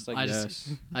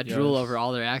I drool over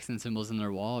all their accent symbols in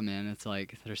their wall, man. It's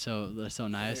like they're so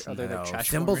nice. Are and- they I like know. trash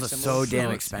Cymbals former are so cymbals? damn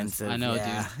So expensive. expensive. I know,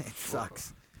 yeah, it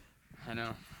sucks. I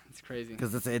know it's crazy.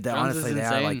 Because Drums honestly, is they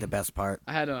are like insane. the best part.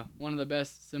 I had one of the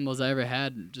best cymbals I ever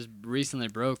had just recently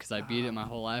broke because I beat it my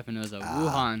whole life and it was a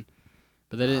Wuhan,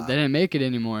 but they didn't make it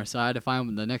anymore, so I had to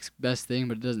find the next best thing.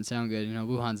 But it doesn't sound good,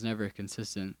 Wuhan's never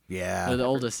consistent. Yeah. They're the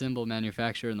oldest cymbal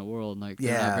manufacturer in the world. Like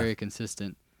they're Yeah. not very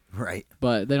consistent. Right.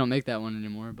 But they don't make that one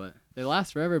anymore. But they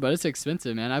last forever. But it's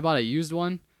expensive, man. I bought a used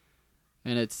one,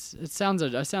 and it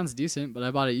sounds decent. But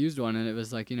I bought a used one, and it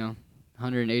was like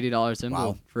 $180 cymbal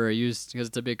Wow. for a used because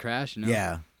it's a big crash.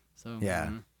 Yeah. So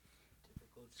Yeah.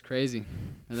 it's crazy.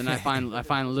 And then I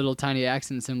find little tiny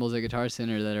accent cymbals at Guitar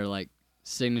Center that are like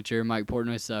signature Mike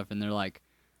Portnoy stuff, and they're like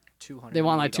 $200. they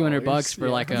want like $200 for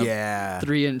like a Yeah.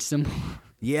 3-inch cymbal.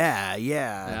 Yeah,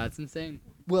 Yeah, it's insane.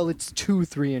 Well, it's 2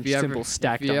 3-inch If you ever- cymbals if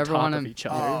stacked you on ever top wanna- of each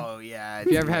other. Oh yeah.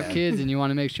 If you ever have yeah. kids and you want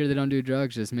to make sure they don't do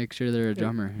drugs, just make sure they're a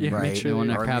drummer. Yeah, Right. make sure They won't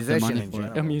they're- have Or a half the musician money in for it.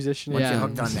 general. A musician. Once Yeah. you're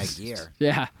hooked on that gear,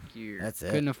 Yeah, that's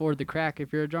couldn't it. afford the crack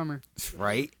if you're a drummer.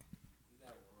 Right.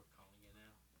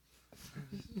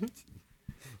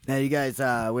 Now, you guys,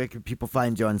 where can people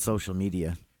find you on social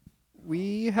media?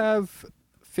 We have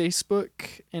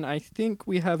Facebook, and I think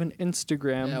we have an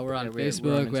Instagram. Yeah, we're on Yeah, we're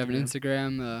Facebook. on We have an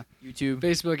Instagram. Instagram. YouTube.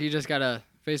 Facebook,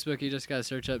 you just gotta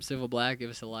search up Sivol Black, give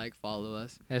us a like, follow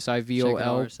us. Sivol Check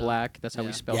out our stuff. Black. That's how we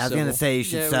Yeah. spell. Yeah, I was gonna civil. say you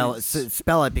should Yeah,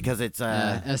 spell it because it's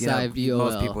Sivol.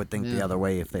 most people would think the Yeah. other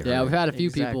way if they heard Yeah, we've it. had a few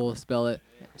Exactly. people spell it.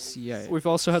 We've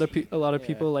also had a lot of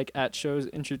people like at shows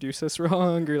introduce us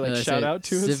wrong or like They shout say out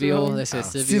to us Sivol. wrong. They say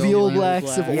Sivol Black,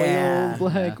 Sivol Yeah.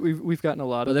 Black. We've gotten a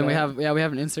lot But of then we that.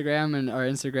 have an Instagram, and our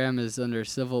Instagram is under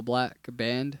Sivol Black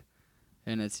Band,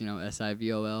 and it's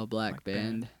Sivol Black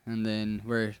Band. And then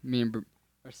me and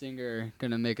our singer are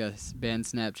gonna make a band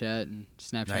Snapchat and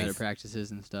Snapchat Nice. our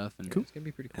practices and stuff. And Cool. It's gonna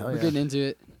be pretty cool. Hell we're yeah. getting into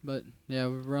it, but yeah,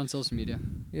 we're on social media.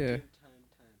 Yeah.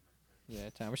 Yeah,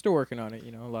 time. We're still working on it.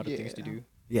 A lot of things to do.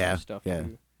 Yeah, Stuff yeah. to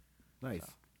do. Nice.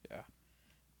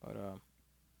 But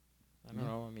I don't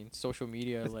know. I mean, social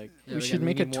media like Yeah, we should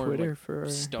make need a more, Twitter like, for.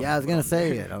 stuff Yeah, I was to put gonna on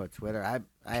say there. Twitter. I have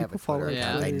a People follow Twitter Yeah.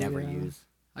 account I Twitter, never yeah. use.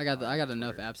 I got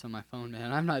enough apps on my phone,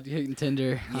 man. I'm not getting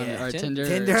Tinder Yeah. or Tinder.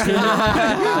 Tinder. Or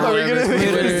Are we gonna make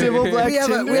a Sivol Black We have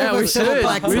a- Tinder? we have Yeah, a we Sivol should.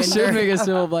 Black We Tinder. should make a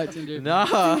Sivol Black Tinder. Nah.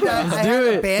 I had do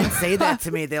a it. band say that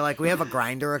to me. They're like, we have a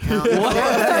Grinder account. What?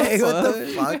 What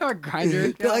the fuck? Our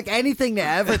Grinder. They're like anything to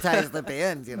advertise the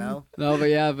band, No,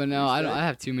 but no, I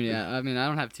have too many. I mean, I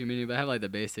don't have too many, but I have like the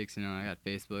basics. I got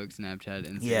Facebook, Snapchat,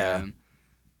 Instagram. Yeah.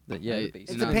 Yeah, Hey, the it's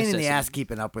basics. It's a pain in the ass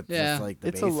keeping up with Yeah. just like the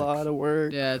It's basics. a lot of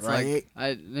work. Yeah, it's Right. like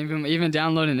I even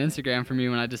downloading Instagram for me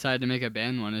when I decided to make a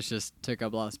band one. It's just took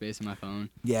up a lot of space in my phone.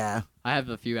 Yeah. I have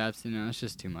a few apps, it's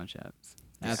just too much apps.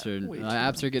 Way too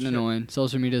Apps are getting annoying.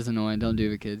 Social media is annoying. Don't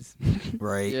do it, kids.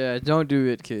 Right. Yeah, don't do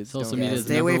it, kids. Social Don't. media Yeah, is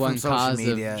the stay away number from one social cause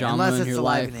media of drama unless in it's your the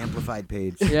live life. and amplified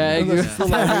page. Yeah, Unless it's the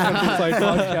exactly. Live Amplified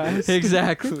podcast.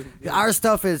 Exactly. Our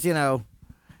stuff is,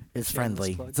 is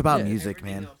friendly. plug. It's about Yeah. music,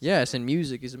 man. Yes, and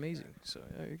music is amazing. So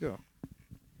there you go.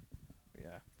 Yeah.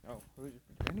 Oh,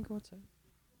 Brandon, go outside.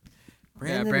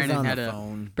 Brandon, Brandon on had the a-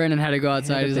 phone. Brandon had to go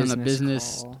outside. a He's on a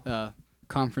business business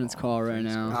conference call right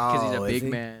now. Because he's Oh, a is big he?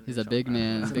 man. He's a big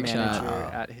man, He's a big manager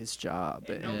shot. at his job.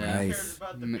 And and- nobody Yeah. cares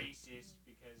about the M- bassist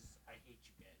because I hate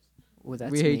you guys. Well,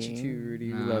 that's We hate you mean. too, Rudy.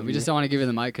 We Nah, love we you. just don't want to give you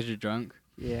the mic because you're drunk.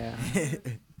 Yeah.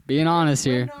 Being honest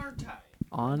here. When aren't I?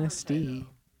 Honesty.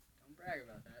 Don't brag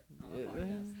about that.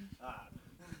 Ah.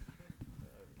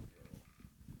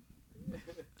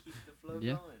 Keep the flow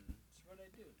Yeah. going. That's what I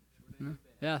do. That's what I do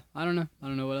best. Yeah, I don't know. I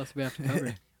don't know what else we have to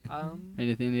cover.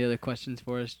 Any other questions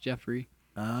for us, Jeffrey?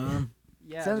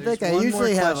 Yeah. So I there's think I one more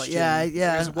usually have. question. Yeah.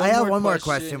 There's I have one more question,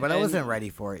 question, but I and wasn't ready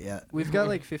for it yet. We've got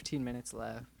like 15 minutes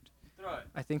left. Throw it.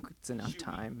 I think it's enough Shoot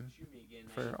me. time Shoot me again.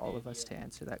 for all of us to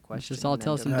answer that question. just all and then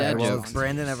tell to some move dad Alright, well, jokes. is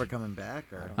Brandon ever coming back?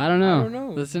 Or? I don't know. I don't know.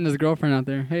 Listen to his girlfriend out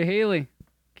there. Hey, Haley.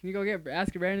 Can you go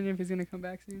ask Brandon if he's going to come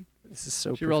back soon? This is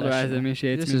so She rolled her eyes at professional. me. She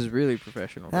hates This me. is really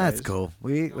professional. That's guys. cool.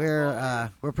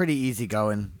 We're pretty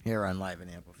easygoing here on Live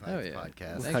and Amplified Oh, yeah.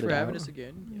 podcast. We'll Thanks cut for it having out. us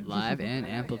again. Yeah. Live and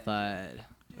amplified.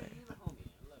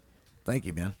 Thank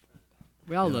you, man.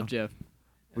 We all Yeah. love Jeff.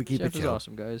 We keep Jeff it is chill.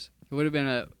 awesome, guys. It would have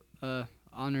been a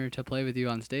honor to play with you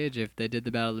on stage if they did the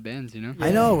Battle of the Bands,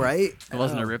 I know, right? It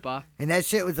wasn't I a know. ripoff. And that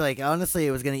shit was like, honestly,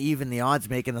 it was gonna even the odds,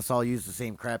 making us all use the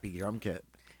same crappy drum kit.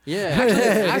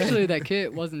 Yeah. Actually, that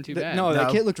kit wasn't too bad. No, that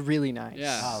No. kit looked really nice.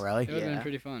 Yeah. Oh, really? It would have Yeah. been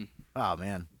pretty fun. Oh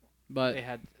man. But They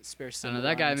had spare I don't cymbal know,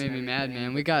 that guy lines made and me mad,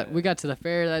 everything, man. but We got to the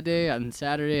fair that day on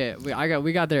Saturday.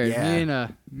 We got there. Yeah.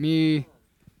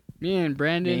 Me and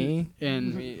Brandon Me?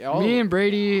 and Me- and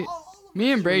Brady.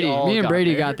 Me and all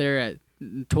Brady got got there at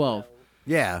 12,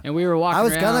 Yeah. and we were walking. I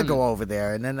was around gonna and- go over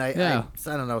there, and then Yeah.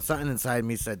 I don't know, something inside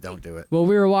me said, "Don't do it." Well,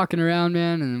 we were walking around,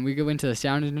 man, and we went to the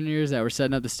sound engineers that were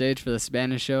setting up the stage for the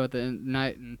Spanish show at the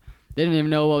night, and they didn't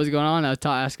even know what was going on. I was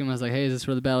asking them, I was like, "Hey, is this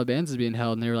where the Battle of Bands is being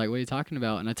held?" And they were like, "What are you talking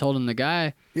about?" And I told them the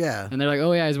guy, Yeah. and they're like,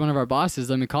 "Oh yeah, he's one of our bosses.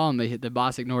 Let me call him." The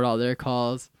boss ignored all their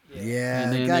calls. Yeah.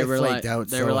 And The then guy they were flaked like, out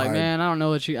they so were like, hard. "Man, I don't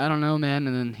know, man."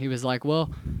 And then he was like, "Well,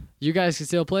 you guys can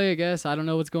still play, I guess. I don't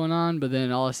know what's going on." But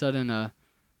then all of a sudden,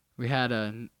 we had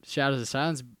Shadows of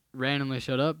Silence randomly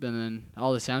showed up, and then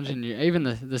all the sound engineers, even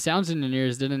the sound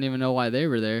engineers, didn't even know why they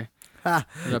were there. Ha.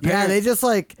 But Yeah, they just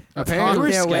like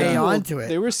apparently- talked their way scheduled- onto it.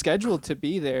 They were scheduled to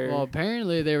be there. Well,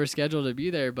 apparently they were scheduled to be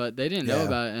there, but they didn't know Yeah.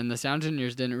 about it, and the sound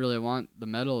engineers didn't really want the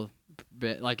metal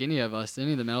like any of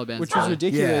the metal bands. Which was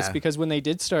ridiculous Yeah. because when they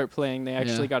did start playing, they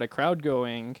actually got a crowd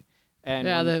going. And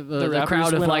yeah, when the rappers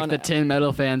crowd of went like on the 10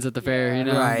 metal fans at the fair, you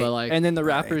know. Right. But like, and then the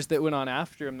rappers that went on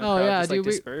after him, the oh crowd yeah, just dude,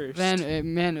 like dispersed.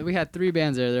 man, we had 3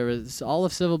 bands there. There was all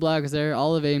of Sivol Black was there,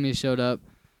 all of Amy showed up,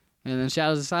 and then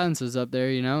Shadows of Silence was up there,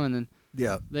 you know, and then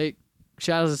Yeah.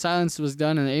 Shadows of Silence was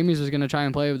done, and Amy's was gonna try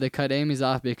and play, but they cut Amy's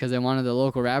off because they wanted the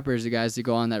local rappers, the guys, to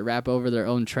go on that rap over their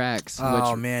own tracks.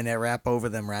 Oh which, man, that rap over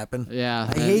them rapping. yeah,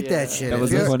 I and- hate Yeah. that shit. That was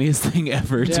If the you're- funniest thing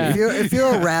ever. Yeah. Too. if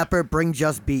you're a rapper, bring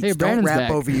just beats. Hey, Don't Brandon's rap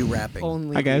back. over you rapping.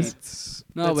 Only Hi, guys. beats.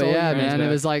 No, That's but all yeah, he brings man, it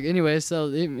back. was like anyway. So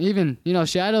even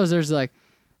Shadows, there's like,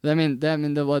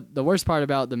 the worst part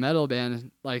about the metal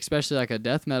band, like especially like a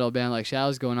death metal band like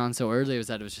Shadows going on so early, was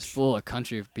that it was just full of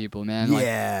country people, man. Like,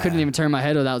 Yeah. couldn't even turn my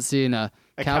head without seeing a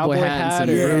cowboy hat and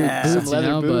some or Yeah. boots, some you leather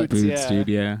know. But boots. Boots, yeah. dude.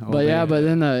 Yeah. all but yeah, day. but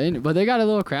then but they got a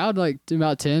little crowd, like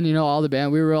about 10. You know, all the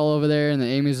band. We were all over there, and the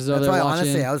Amy's was over That's why, there watching.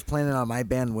 honestly, I was planning on my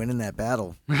band winning that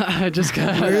battle. Just We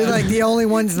were like the only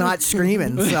ones not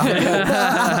screaming. So.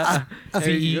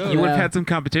 See, you would have Yeah. had some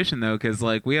competition though, because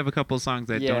like we have a couple songs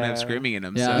that don't have Yeah. screaming in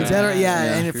them. Yeah. So. You better, yeah,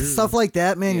 Yeah. and if stuff like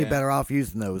that, man, you're Yeah. better off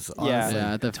using those. Honestly.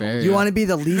 yeah, at the fair. You yeah. want to be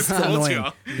the least annoying.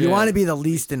 y'all. You want to be the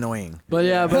least annoying. But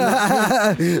yeah,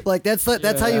 but Like that's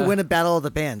how you Yeah. win a battle of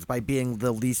the bands, by being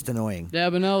the least annoying. yeah,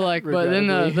 but no, like, but then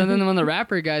Regrettably. when the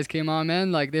rapper guys came on,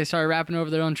 man, like they started rapping over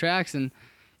their own tracks, and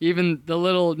even the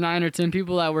little 9 or 10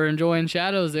 people that were enjoying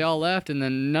Shadows, they all left, and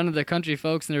then none of the country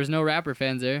folks, and there was no rapper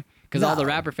fans there, because all the No.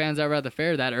 rapper fans that were at the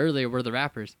fair that early were the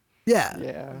rappers. Yeah.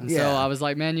 Yeah. And Yeah. so I was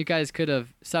like, man, you guys could have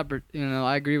stopped.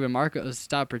 I agree with Marco.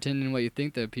 Stop pretending what you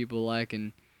think that people like,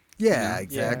 and Yeah, Yeah.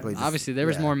 exactly. Just- obviously there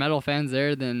was yeah. more metal fans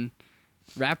there than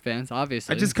rap fans.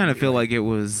 Obviously, I just kind of feel like it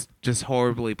was just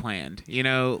horribly planned. You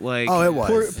know, like Oh, it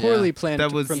was. Poorly Yeah. planned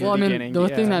That was- from Well, I the mean, beginning. the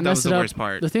yeah. thing that that was messed the it up, worst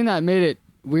part. the thing that made it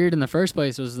weird in the first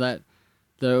place was that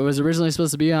it was originally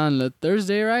supposed to be on the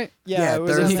Thursday, right? Yeah, it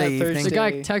was on Thursday that evening. Thursday. The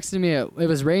guy texted me. It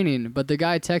was raining, but the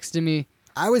guy texted me.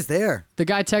 I was there. The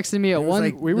guy texted me at It was one.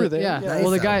 like- We were there, Yeah. yeah.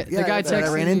 Well, the Nice, guy, though. the guy that I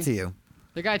texted ran me. into you.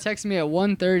 The guy texted me at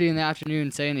 1:30 in the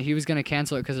afternoon saying that he was gonna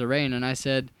cancel it because of rain, and I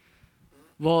said,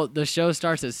 "Well, the show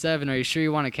starts at 7. Are you sure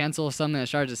you want to cancel something that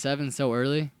starts at 7 so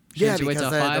early? Yeah, Shouldn't you wait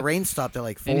because till the 5?" rain stopped at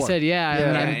like 4. And he said, "Yeah." Yeah.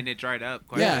 And, yeah, I, and it dried up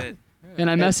quite Yeah. a bit. and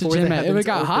I And messaged for the him. It heavens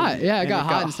got hot. opened, Yeah, it and got it hot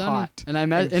got and sunny. hot And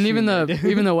and even the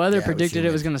humid. weather Yeah, it was predicted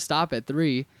it was humid. gonna stop at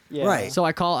 3. Yeah. Right. So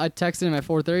I texted him at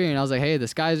 4:30, and I was like, "Hey, the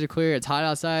skies are clear. It's hot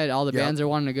outside. All the Yep. bands are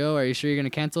wanting to go. Are you sure you're gonna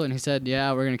cancel it?" And he said,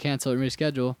 "Yeah, we're gonna cancel it and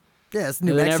reschedule." Yeah, it's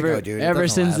New And then Mexico, dude. It ever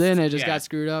doesn't since last. then, it just Yeah. got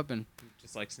screwed up, and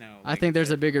Just like snow. I think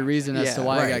there's a bigger reason as to Yeah.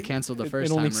 why it got Right. canceled the It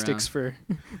first only time sticks around.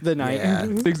 for the night. Yeah.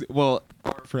 Well,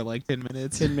 for like 10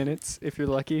 minutes. 10 minutes if you're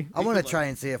lucky. I want to try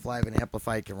and see if Live and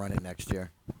Amplified can run it next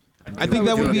year. I think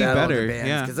that would be better.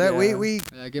 Because Yeah. we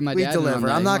Yeah, get my we dad in on deliver.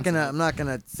 that. I'm He not wants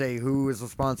gonna to- say who is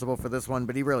responsible for this one,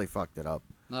 but he really fucked it up.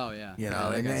 Oh yeah. You Yeah, know,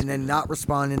 that and, guy's and then screwed not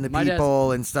responding to My dad's-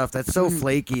 people and stuff. That's so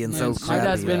flaky and so Man, crappy. my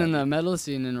dad's been that- in the metal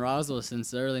scene in Roswell since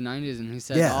the early 90s, and he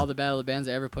said Yeah. all the battle bands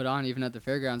I ever put on, even at the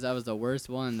fairgrounds, that was the worst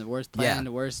one, the worst Yeah. plan,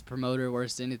 the worst promoter,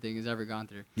 worst anything he's ever gone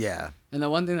through. Yeah. And the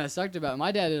one thing that sucked about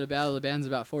my dad did a battle of the bands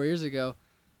about 4 years ago,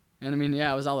 and I mean,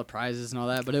 yeah, it was all the prizes and all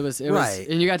that, but it was, Right.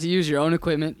 and you got to use your own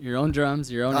equipment, your own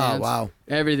drums, your own Oh amps, wow.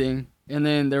 everything. And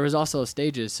then there was also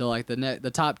stages, so like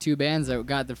the top 2 bands that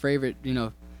got the favorite,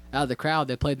 out of the crowd,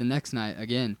 they played the next night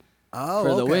again Oh,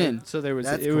 for the okay. win. So there was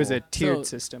That's it was a cool. tiered So-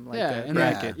 system like yeah, that and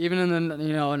bracket. even in the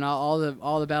and all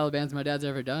the battle bands my dad's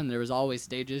ever done, there was always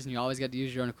stages, and you always got to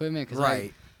use your own equipment. Cause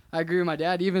Right. I agree with my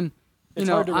dad. Even It's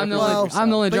hard to I'm the represent only yourself. I'm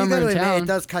the only But you drummer gotta in admit, town. it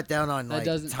does cut down on That like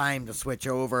doesn't- time to switch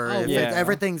over. Oh, If yeah.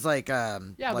 everything's like Yeah,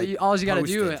 like but all you got to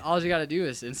posted. do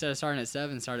is instead of starting at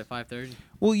 7, start at 5:30.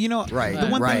 Well, you know, Right, the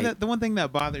right. one thing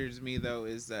that bothers me though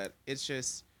is that it's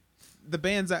just the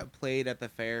bands that played at the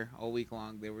fair all week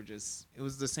long. It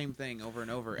was the same thing over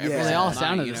and over. Every Yeah. Well, they single all night,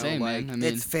 sounded you the know, same, like, man. I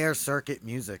mean, It's fair circuit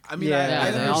music. I mean, Yeah,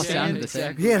 I they all understand. sounded the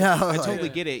same. You know, I like, totally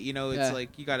get it. You know, it's Yeah.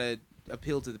 like you gotta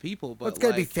appeal to the people, but it's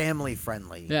gotta be like, family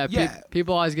friendly. yeah, Yeah,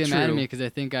 people always get mad at true. me because they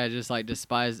think I just like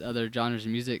despise other genres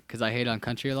of music because I hate on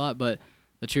country a lot. But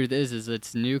the truth is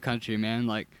it's new country, man.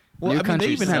 Like Well, new I mean, they country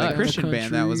even had a sucks. Christian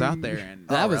band that was out there, and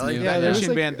That Oh, was really? new. Yeah, that there was Christian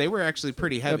like- band, they were actually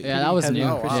pretty heavy. Yeah, that was Heavy. new.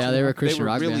 Oh, wow. Yeah, they were a They Christian were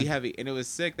rock really band. heavy, and it was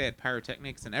sick. They had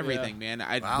pyrotechnics and everything, man.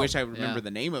 I Wow. wish I remember Yeah.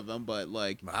 the name of them, but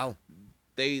like Wow.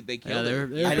 they killed Yeah, they were it.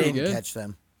 they were I pretty didn't good. catch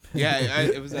them. Yeah,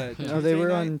 it was a. No, they were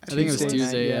Tuesday on night? I think it was Tuesday night,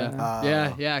 Tuesday. yeah.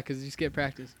 Yeah, yeah, because you skip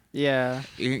practice. Yeah.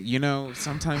 You know,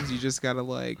 sometimes you just gotta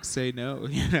like say no.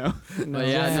 You know. No. But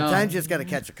yeah, no. Sometimes you just gotta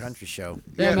catch a country show.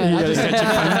 Yeah, man. I,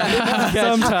 just,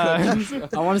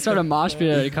 Sometimes. I want to start a mosh pit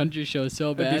at a country show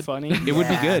so That'd be bad. funny. It would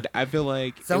be Yeah. good. I feel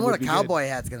like Someone it with would a be good. cowboy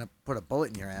hat's gonna put a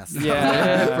bullet in your ass.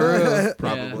 Yeah, for real.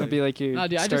 Probably. It'd be like you. No,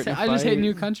 dude, I just hate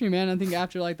new country, man. I think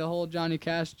after like the whole Johnny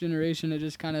Cash generation, it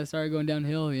just kind of started going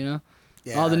downhill. You know,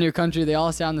 Yeah. all the new country, they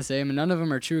all sound the same, and none of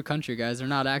them are true country guys. They're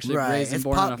not actually Right, raised and it's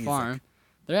born pop on a music. farm.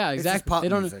 Yeah, It's just exactly. pop They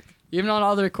don't music. even on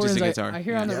all the recordings. a I, guitar. I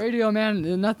hear on the Yeah. radio,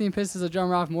 man, nothing pisses a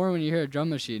drummer off more when you hear a drum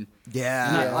machine.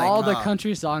 Yeah. And like, all the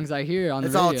country songs I hear on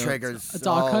it's the all radio, triggers. It's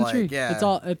all all, country. like,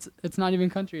 yeah. It's not even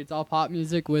country. It's all pop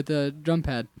music with a drum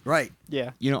pad. Right. Yeah.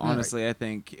 You know, honestly, I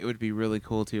think it would be really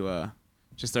cool to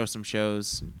just throw some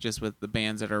shows just with the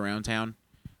bands that are around town.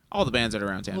 All the bands that are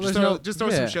around town. Well, just there's throw, no- just throw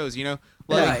yeah. some shows, you know?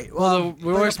 Like, Right. well, Well, the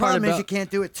but worst the part problem is about- you can't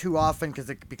do it too often because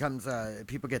it becomes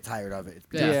people get tired of it. It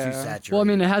becomes Yeah. too saturated. Well, I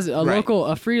mean, it has Right.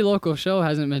 a free local show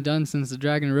hasn't been done since the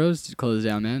Dragon Rose closed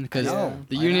down, man. Because I know,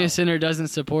 the I Union know. Center doesn't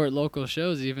support local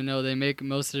shows, even though they make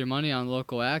most of their money on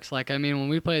local acts. Like, I mean, when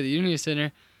we play at the Union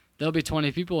Center, there'll be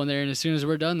 20 people in there, and as soon as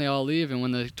we're done, they all leave. And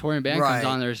when the touring band Right. comes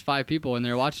on, there's 5 people, and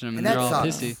they're watching them, and, and they're that all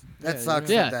sucks. pissy. That Yeah, sucks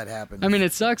yeah. if that happens. I mean,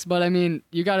 it sucks, but I mean,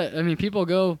 people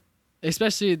go,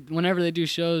 especially whenever they do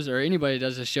shows or anybody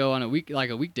does a show on a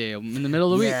weekday in the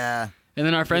middle of the week. yeah. And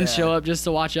then our friends Yeah. show up just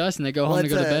to watch us, and they go Well, home to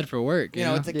it's go to a- bed for work. You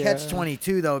know, it's a Yeah.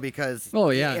 catch-22 though because. Oh,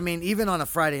 yeah. I mean, even on a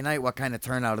Friday night, what kind of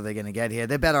turnout are they going to get here?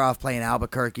 They're better off playing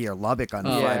Albuquerque or Lubbock on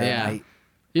a Oh, Friday yeah. night.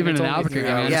 even it's in only Albuquerque, 3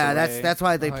 hours man. Yeah, away. that's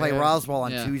why they Oh, play yeah. Roswell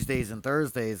on Yeah. Tuesdays and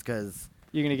Thursdays because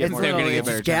You're gonna get it's more. They're gonna literally get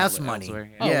better just gas turnout money. elsewhere,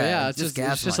 Oh yeah, it's it's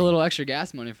gas just a money. little extra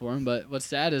gas money for him. But what's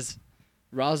sad is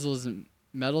Roswell's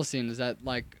metal scene is at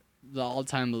like the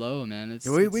all-time low, man. It's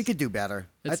We it's- could do better.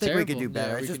 I it's think we could do terrible. better.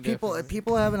 Yeah, it's we just can people definitely-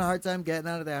 people are having a hard time getting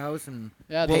out of their house and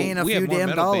yeah. Well, paying a we few have more damn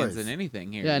metal dollars. bands than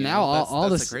anything here. Yeah, you now know? all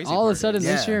That's this the crazy all of a part sudden is-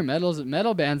 this Yeah. year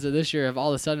metal bands of this year have all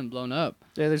of a sudden blown up.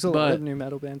 Yeah, there's a lot but- of new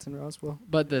metal bands in Roswell.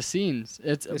 But the scenes,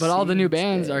 The but all the new scene's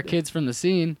bands are dead. kids from the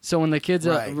scene. So when the kids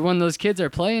Right. when those kids are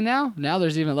playing now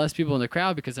there's even less people in the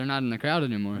crowd because they're not in the crowd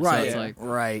anymore. So right, it's like,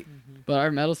 right. but our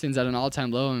metal scene's at an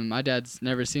all-time low, and my dad's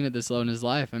never seen it this low in his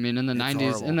life. I mean, in the It's 90s,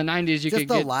 horrible. in the 90s you Just could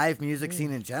the get live music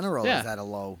scene in general Yeah. is at a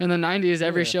low. in the 90s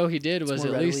every Yeah. show he did It's was more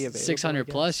at readily least available, 600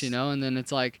 I plus, you guess. know, and then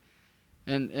it's like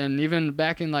and even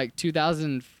back in like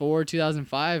 2004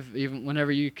 2005 even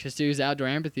whenever you used to use outdoor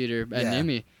amphitheater at Yeah.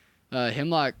 NIMI,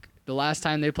 Hemlock, the last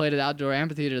time they played at outdoor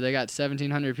amphitheater they got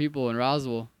 1,700 people in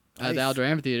Roswell at the Nice. outdoor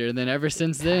amphitheater, and then ever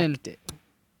since then Packed it.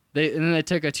 they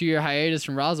took a 2-year hiatus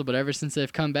from Roswell, but ever since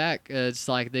they've come back it's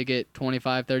like they get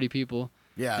 25-30 people.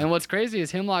 Yeah. And what's crazy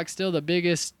is Hemlock's still the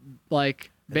biggest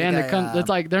like I think band that I, comes. It's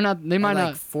like they I might had not.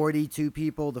 like 42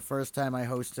 people the first time I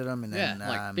hosted them, and Yeah, then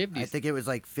like I 50s. think it was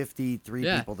like 53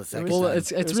 Yeah. people the It second was- Well, time.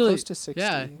 it's It was really close to 60.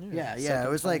 yeah. Yeah, it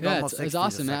was like Yeah, almost it's 60 the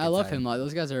awesome, man. I second love time. Hemlock.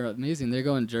 Those guys are amazing. They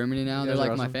go in Germany now. You They're guys like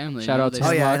are my awesome. family. Shout you know? out They- to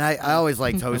Oh yeah, Hemlock. and I always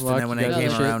liked hosting them when they Yeah, came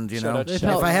they should- around. You shout know, out to if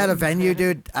Hemlock. I had a venue,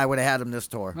 dude, I would have had them this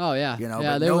tour. Oh yeah. You know,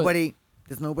 yeah, but they would-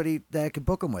 there's nobody that I could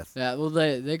book them with. Yeah, well,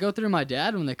 they go through my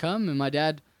dad when they come, and my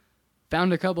dad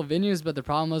found a couple venues, but the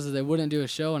problem was that they wouldn't do a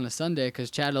show on a Sunday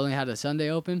because Chad only had a Sunday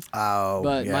open. Oh,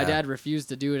 But yeah. my dad refused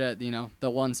to do it at the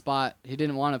one spot. He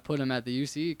didn't want to put him at the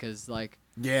UC because like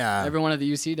Yeah. everyone at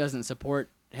the UC doesn't support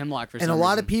Hemlock for And some a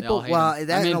lot of reason. They all people, hate well, him.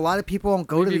 that, I mean, and a lot of people won't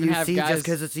go to we've the even have UC just guys-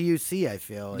 because it's a UC. I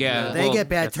feel. Yeah, they well, get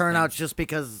bad that's the thing. turnouts just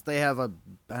because they have I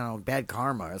don't know, bad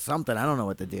karma or something. I don't know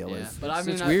what the deal yeah, is. but I It's-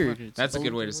 mean, it's weird. That's a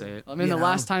good way to say it. I mean, You the know?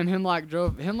 last time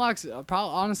Hemlock's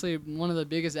probably honestly one of the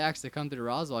biggest acts to come through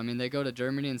Roswell. I mean, they go to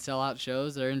Germany and sell out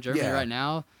shows. They're in Germany Yeah. right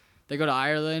now. They go to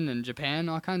Ireland and Japan,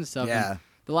 all kinds of stuff. And Yeah.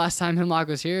 the last time Hemlock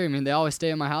was here, I mean, they always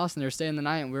stay at my house and they were staying the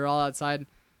night, and we were all outside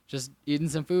just eating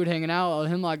some food, hanging out, all the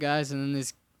Hemlock guys, and then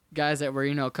these guys that were,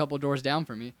 a couple doors down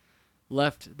from me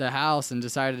left the house and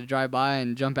decided to drive by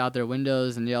and jump out their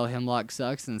windows and yell Hemlock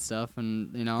sucks and stuff.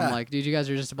 And, I'm Huh. like, dude, you guys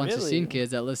are just a bunch of Really? scene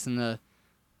kids that listen to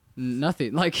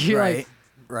nothing. Like, you're Right. like,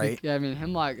 Right. yeah, I mean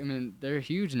Hemlock. I mean they're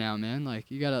huge now, man. Like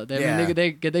you gotta. Yeah. I mean,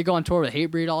 they go on tour with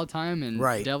Hatebreed all the time and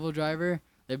Right. Devil Driver.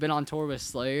 They've been on tour with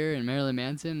Slayer and Marilyn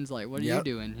Manson. It's like, what are you Yep.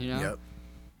 doing? You know, Yep.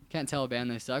 can't tell a band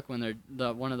they suck when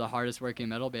they're one of the hardest working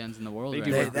metal bands in the world. They right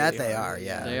do now. work That really they hard. are,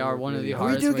 yeah. They are one of the really We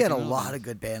hardest. do get a working metal lot bands. of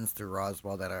good bands through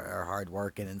Roswell that are hard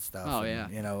working and stuff. Oh,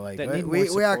 and, yeah. like That we, need we,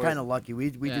 more we are support. kind of lucky. We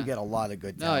do Yeah. get a lot of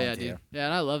good Oh talent yeah, dude. here. Yeah,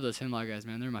 and I love those Hemlock guys,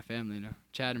 man. They're my family,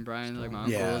 Chad and Brian, they're like my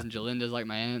uncles, Yeah. and Jalinda's like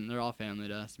my aunt. And they're all family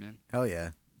to us, man. Hell yeah.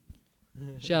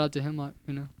 Shout out to Hemlock,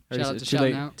 Shout out to too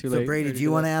shouting late. out. Too So late. Brady, do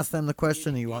you want to ask them the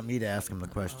question, or you want me to ask them the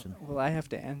question? Well, I have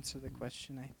to answer the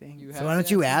question, I think. So why don't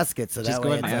you ask it so Just that go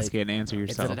way ahead and it's ask like, it and answer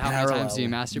it's yourself. a How many times do you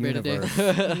parallel masturbate a day?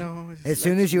 universe. No. As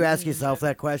soon as you ask yourself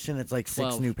that question, it's like 6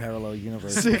 12. new parallel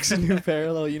universes. 6 new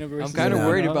parallel universes. I'm kind of Yeah.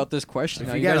 worried about this question. If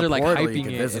Now. you You guys got a are like portal, you hyping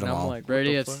could it, visit and them I'm all. like,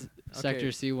 Brady, what the it's fuck? Sector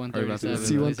Okay. C-137.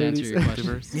 C-137. Please answer your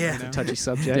question. Yeah. You know? Touchy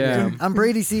subject. Yeah. I'm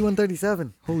Brady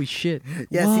C-137. Holy shit.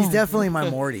 Yes, he's definitely my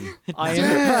Morty. I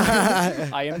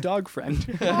am. I am dog friend.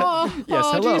 Oh, Yes,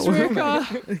 oh, hello. geez,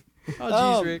 Rick.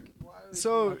 Oh, geez, Rick.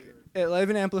 So at Live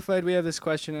and Amplified, we have this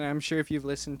question, and I'm sure if you've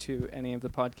listened to any of the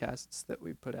podcasts that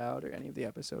we put out or any of the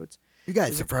episodes, You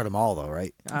guys have heard them all, though,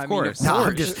 right? I mean, course. No,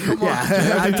 I'm just, I'm just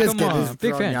Come kidding. on. Just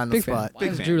Big throwing fan, you on the big fan. spot. Why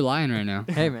is fan. Drew lying right now?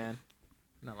 Hey, man.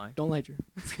 Not lying. Don't lie, Drew.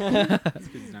 This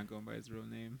kid's not going by his real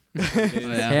name.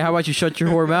 Yeah. Hey, how about you shut your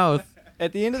whore mouth?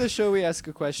 At the end of the show, we ask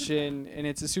a question, and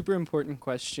it's a super important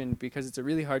question because it's a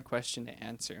really hard question to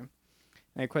answer.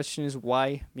 And the question is,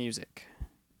 why music?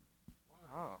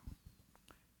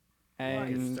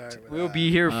 And We'll be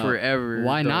here Uh, forever.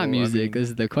 Why not though. I music? mean, This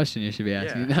is the question you should be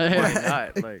asking. why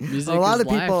not? Like, Music A lot is of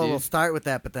people life, will dude. start with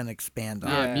that, but then expand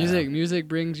on Yeah. it. Music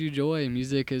brings you joy.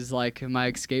 Music is like my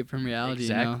escape from reality.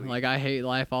 You Exactly. know? Like I hate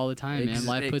life all the time, man.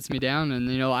 Life Ex- puts me down, and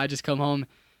I just come home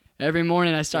every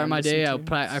morning. I start Yeah, my day. listen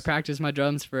to I practice my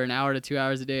drums for an hour to 2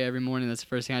 hours a day every morning. That's the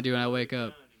first thing I do when I wake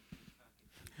up.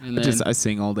 And then, I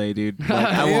sing all day, dude. Like,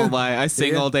 I won't lie. I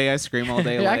sing Yeah. all day. I scream all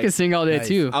day. hey, I like, can sing all day Nice.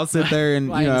 too. I'll sit there and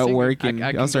Why am I at singing? work and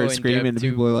I can I'll start go in screaming and depth,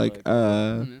 people too, are like, like-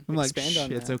 Mhm. I'm like, Expand on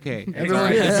shh, it's that. okay.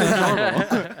 Everyone- It's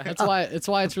normal. That's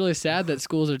why it's really sad that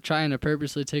schools are trying to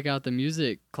purposely take out the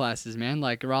music classes, man.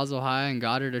 Like Roswell High and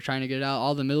Goddard are trying to get it out.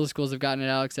 All the middle schools have gotten it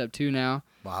out except 2 now.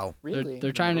 Wow. really,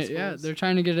 They're trying to middle schools? they're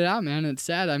trying to get it out, man. It's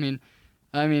sad. I mean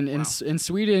in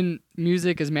Sweden,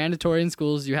 music is mandatory in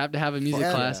schools. You have to have a music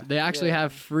Yeah. class. They actually Yeah.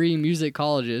 have free music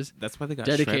colleges That's why they got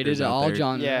dedicated shredders to out all there.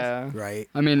 genres. Yeah. Right.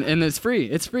 I mean, and it's free.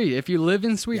 It's free. If you live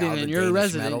in Sweden all the and you're a Danish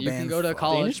resident, metal you can bands, go to fuck.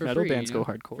 college Danish for metal free. bands you know,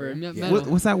 go hardcore. for Yeah. metal.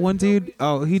 What's that one dude?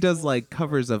 Oh, he does like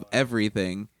covers of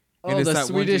everything. And Oh, it's the that one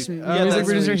Swedish dude- music that's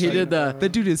producer. He like- did the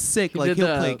That dude is sick. he Like did he'll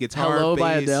the play guitar, Hello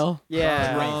by bass, Adele.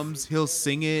 Yeah. drums. He'll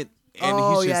sing it, and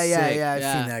Oh, he's just yeah, sick. yeah. I've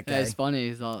seen that Yeah, guy. it's funny.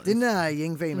 He's all, Didn't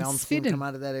Yngwie In Malmsteen Sweden. come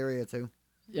out of that area, too?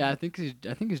 yeah, I think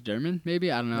he's German. Maybe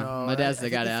I don't know. No, My dad's I the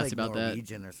think guy to it's ask like about that.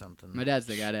 Norwegian or something. My dad's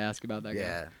the guy to ask about that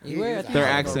guy. Yeah. Their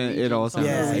accent, it all sounds.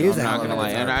 Yeah, the he same. was I'm a not hell of gonna a lie,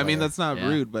 and guitar I mean player. that's not Yeah.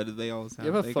 rude, but they all You sound.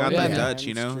 have a They phone got that in Dutch,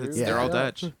 you Dutch, know. it's true. They're all Yeah.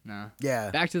 Dutch. No. Yeah.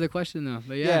 Back to the question though.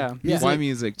 But Yeah. yeah, Why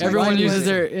music? dude? everyone Why uses music?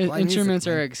 their Why music, instruments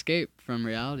man? are escape from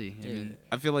reality. I mean,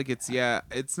 I feel like it's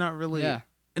not really. yeah.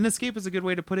 An escape is a good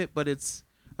way to put it, but it's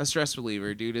a stress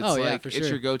reliever, dude. It's Oh, yeah, like for it's sure.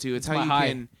 your go-to. It's how my you high.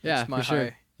 can. Yeah, It's my for sure.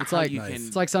 high. It's how like you Nice. can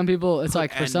it's like some people. It's put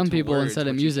like for into some people words instead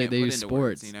of what you music can't they put use into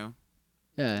words, sports. you know.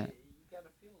 Yeah.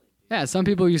 Yeah, some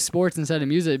people use sports instead of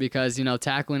music because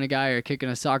tackling a guy or kicking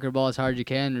a soccer ball as hard as you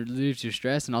can relieves your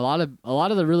stress. And a lot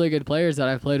of the really good players that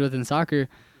I've played with in soccer,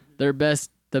 their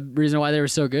best. The reason why they were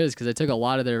so good is because they took a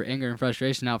lot of their anger and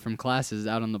frustration out from classes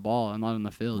out on the ball and not on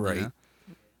the field. Right. You know?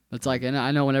 It's like, and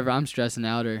I know whenever I'm stressing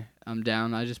out or I'm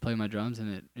down, I just play my drums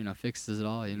and it fixes it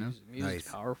all. You know. Music's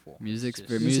Nice. powerful. Music's It's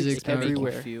for just- music's Music's it can make you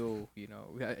everywhere. feel,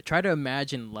 try to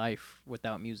imagine life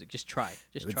without music. Just try. It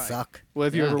Just would try. suck. Well,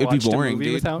 have you Yeah. ever It'd be watched boring, a movie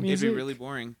dude. without music? It'd be really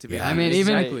boring to be Yeah. honest. I mean,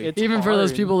 Exactly. It's even for those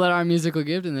hard. people that aren't musically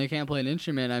gifted and they can't play an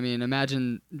instrument, I mean,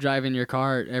 imagine driving your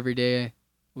car every day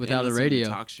without And a listening to radio,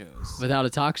 talk shows. without a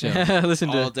talk show. Listen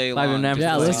to All day Live long, and just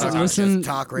Yeah, Amplified. listen,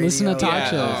 Talk listen to radio. talk Yeah,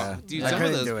 shows. dude, I some of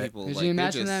couldn't those do it. people. Could like, you they're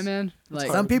imagine just, that, man? Like,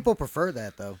 Some people prefer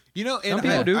that, though. You know, and Some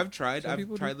people do. I've tried. Some I've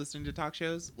people tried listening to talk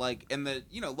shows, like and the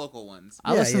local ones.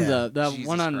 I Yeah, listened yeah. to the Jesus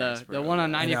one on Christ, the bro. one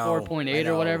on I know, 94.8 I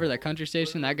or whatever, know. that country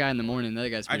station. That guy in the morning, that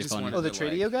guy's I pretty just funny. wanted Oh, the to,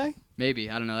 like- Tradio guy? Maybe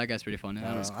I don't know. That guy's pretty funny.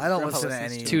 I don't Grandpa listen to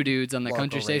listens any. Two dudes on the local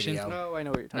country station. radio. No, I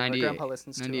know what you're talking about. 98 Grandpa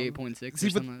listens to him. 98.6 See, or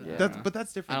but something like that. that's I don't but know.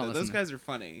 that's I different don't though. Those listen guys are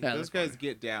funny. Yeah, Those they're guys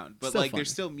get down, but Still like funny.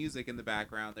 there's still music in the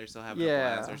background. They're still having a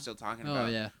Yeah. blast. They're still talking Oh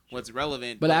about yeah. what's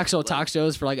relevant. But actual like, talk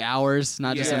shows for like hours,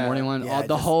 not just the Yeah. morning one. Yeah, All, the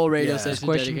just- whole radio yeah. station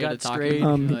Question dedicated got to talking. straight.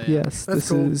 Oh, yeah. Yes, That's this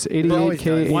cool. is It always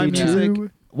 88K. does. Why 82.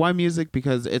 music? Why music?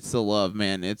 Because it's the love,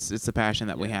 man. It's the passion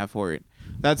that we have for it.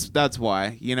 That's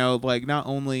why. Like not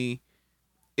only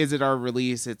is it our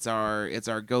release, it's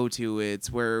our go-to.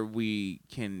 It's where we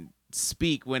can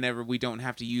speak whenever we don't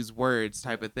have to use words,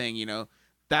 type of thing.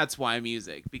 That's why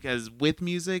music. Because with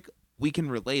music, we can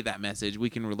relay that message. We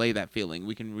can relay that feeling.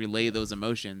 We can relay those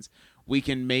emotions. We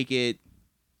can make it.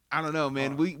 I don't know,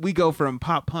 man. We go from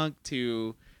pop punk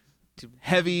to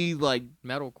heavy like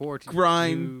metalcore,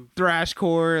 grind,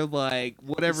 thrashcore, like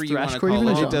whatever Is you want to thrashcore call even a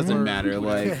it. It genre? doesn't matter.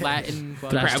 Like Latin,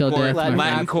 Thrash till crapcore, death,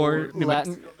 Latin core,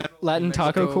 Latin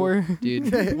taco core.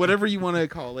 dude. whatever you want to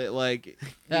call it. Like you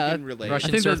Yeah, can relate. Russian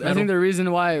I think, surf I think the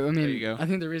reason why you I go.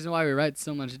 think the reason why we write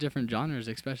so much different genres,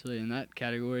 especially in that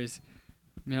category, is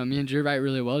me and Drew write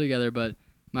really well together. But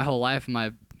my whole life,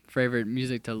 my favorite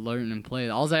music to learn and play,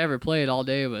 all I ever played all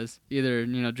day was either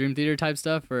Dream Theater type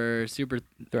stuff or super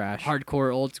thrash,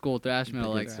 hardcore old school thrash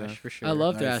metal. Like thrash for sure. I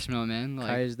love Nice. thrash metal, man.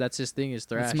 Like That's his thing is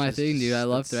thrash. that's my thing, dude. I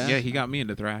love thrash. Yeah, he got me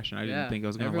into thrash, and I didn't think I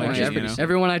was gonna everyone, like it. You know?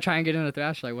 everyone I try and get into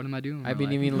thrash, like, what am I doing? with I've my been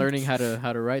life? even learning how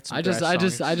to write some. I just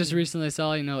thrash recently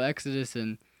saw Exodus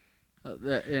and That was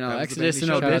the Exodus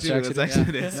band and you showed me Obituary. too, that's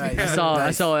Exodus. Nice. Yeah.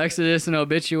 I saw Exodus and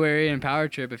Obituary and Power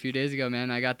Trip a few days ago,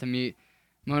 man. I got to meet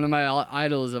one of my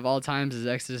idols of all times is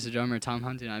Exodus drummer Tom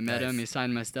Hunting. I met him. He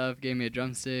signed my stuff, gave me a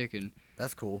drumstick, and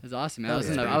That's cool. it was awesome, man. Hell I was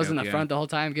in yeah. the I was in the Dope, yeah. front the whole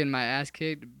time, getting my ass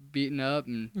kicked, beaten up,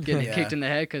 and getting Yeah. kicked in the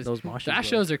head because those moshes. thrash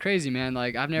shows are crazy, man.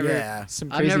 Like I've never. Yeah.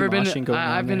 Some I've crazy never been. moshing going on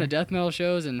I've been to there. death metal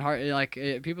shows and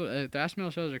people. Thrash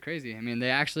metal shows are crazy. I mean, they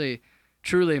actually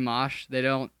truly mosh. They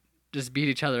don't just beat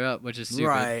each other up, which is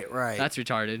stupid. Right. That's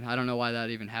retarded. I don't know why that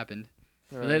even happened.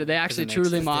 Right. They actually it makes truly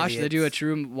sense. mosh. They do a Idiots.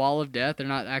 true wall of death. They're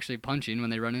not actually punching when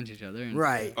they run into each other. And,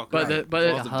 right. Oh, But God.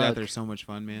 but Walls of Death are so much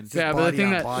fun, man. Just yeah, but the body thing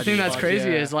on that body. that's crazy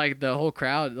Yeah. is like the whole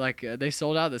crowd. Like they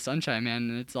sold out the Sunshine, man,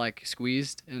 and it's like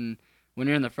squeezed. And when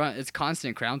you're in the front, it's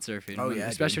constant crowd surfing. Oh, yeah,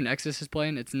 especially when Exodus is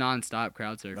playing, it's nonstop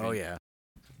crowd surfing. Oh yeah.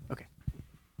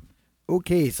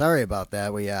 Okay, sorry about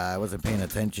that. I wasn't paying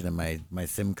attention and my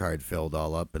SIM card filled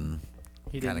all up and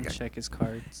He Kinda didn't got- check his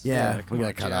cards. yeah, come we got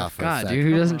on, cut Jeff. off. For a God, sec. dude,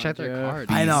 who doesn't on, check their Jeff.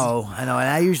 cards? I know, and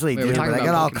I usually Wait, we're do, but talking I got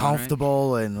about all Pokemon, right?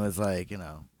 comfortable and was like,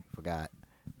 forgot.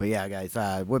 But yeah, guys,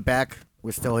 we're back.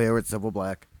 We're still here with Sivol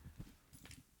Black.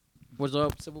 What's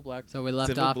up, Sivol Black? So we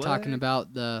left Sivol off Black. talking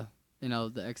about the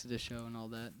Exodus show and all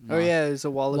that. Oh yeah, there's a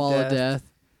wall Wall of death.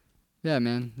 Yeah,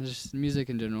 man. Just music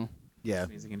in general. Yeah,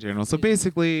 Music in general. So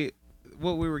basically,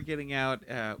 what we were getting out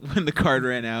when the card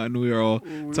ran out and we were all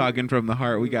talking from the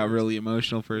heart, we got really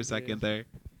emotional for a second there.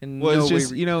 And Was no way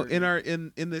just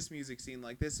recorded. in this music scene,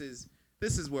 like this is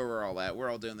where we're all at. We're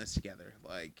all doing this together.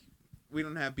 Like we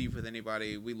don't have beef with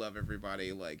anybody. We love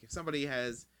everybody. Like if somebody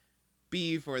has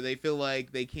beef or they feel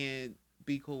like they can't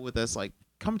be cool with us, like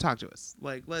come talk to us.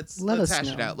 Like let's Let us hash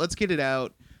it know. out. Let's get it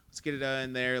out. Let's get it out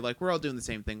in there. Like we're all doing the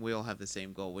same thing. We all have the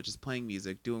same goal, which is playing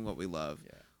music, doing what we love.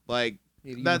 Yeah. Like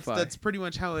Need to that's unify. pretty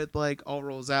much how it like all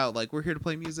rolls out. Like we're here to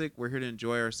play music. We're here to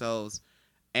enjoy ourselves.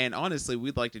 And honestly,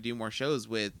 we'd like to do more shows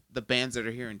with the bands that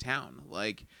are here in town.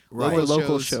 Like Right. Or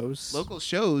local shows. local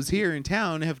shows here in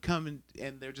town have come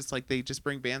and they're just like they just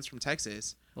bring bands from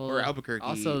Texas or Albuquerque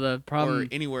Also, the or problem.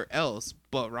 anywhere else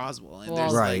but Roswell. And Well,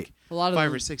 there's Right. like A lot of 5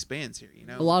 the- or 6 bands here. You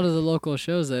know. A lot of the local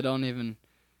shows, they don't even.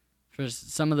 For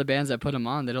some of the bands that put them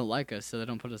on, they don't like us, so they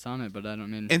don't put us on it. But I don't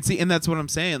mean. And see, and that's what I'm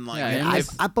saying. Like, Yeah, if-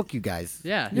 and I book you guys.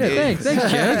 Yeah. Yeah, thanks,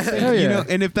 Jeff. Hell you yeah. know,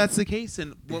 and if that's the case,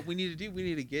 then what we need to do, we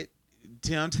need to get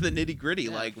down to the nitty gritty.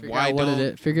 Yeah, Like, figure why out what don't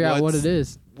it is. Figure out what what's- it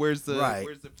is. Where's the Right.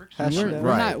 where's the friction? Hash We're, it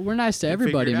out. we're, we're nice to And figure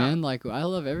everybody, it out. man. Like I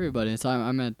love everybody. It's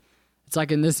it's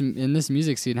like in this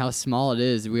music scene, how small it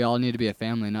is. We all need to be a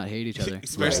family, not hate each other.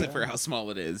 Especially for how small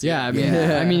it is. Yeah, I mean,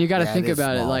 Yeah. I mean, you got to Yeah, think it is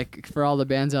about it. small. Like for all the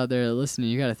bands out there listening,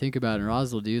 you got to think about it in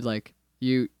Roswell, dude. Like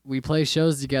we play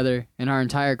shows together, and our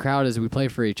entire crowd is we play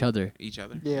for each other, Each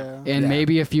other. Yeah. and Yeah.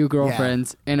 maybe a few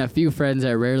girlfriends and a few friends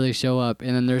that rarely show up,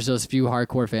 and then there's those few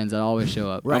hardcore fans that always show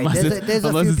up. Right. Unless There's it's- there's a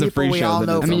unless few it's a people free we show, all then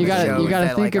know it's from I mean, you the gotta- shows you gotta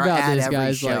that, think like, are about at this, every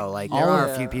guys, show. like, there all are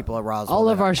of- a few people at Roswell. all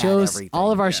of that are our at shows, everything.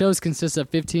 all of our Yeah. shows consist of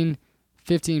 15,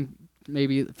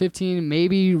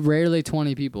 maybe rarely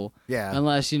 20 people. Yeah.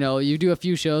 Unless, you do a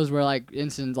few shows where, like,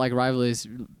 instance, like Rivalry's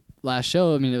last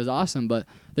show, I mean, it was awesome, but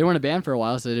they weren't a band for a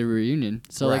while, so they did a reunion.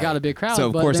 So they Right. got a big crowd. So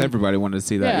of but course then- everybody wanted to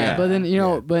see that. Yeah, Yeah. but then,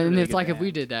 Yeah. and Really it's good like if we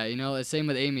band. did that, it's same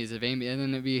with Amy's. If Amy, and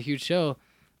then it'd be a huge show.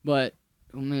 But,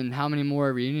 I mean, how many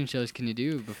more reunion shows can you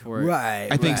do before? Right.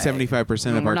 I think right.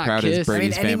 75% of We're our not crowd is Kiss. I mean,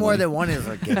 Brady's any family. more than one is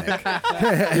a gimmick.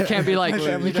 You can't be like,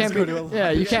 family you can't does be, go to a lot. yeah,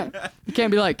 you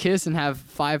can't be like Kiss and have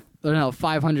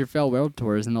 500 failed world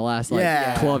tours in the last, like,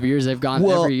 Yeah. 12 years. They've gone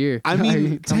Well, every year. I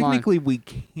mean, Come on. technically we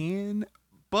can,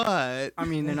 but I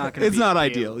mean, they're not going to it's not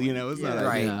ideal. It's not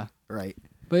Right. ideal. Yeah. Right.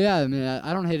 But yeah, I mean,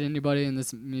 I don't hate anybody in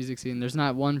this music scene. There's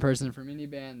not one person from any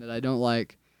band that I don't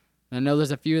like. I know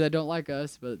there's a few that don't like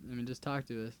us, but I mean, just talk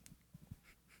to us.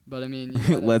 But I mean, you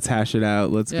gotta- Let's hash it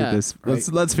out. Let's Yeah. get this. Right.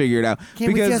 Let's figure it out.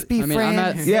 Can't because we just be I mean, I'm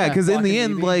friends? not- yeah, Yeah, because in the fucking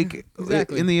end, maybe. like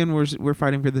Exactly. in the end, we're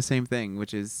fighting for the same thing,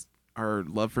 which is our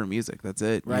love for music. That's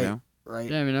it. Right. You know? right?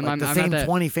 Yeah, I mean, like the I'm same at that,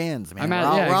 20 fans, man. I'm we're at,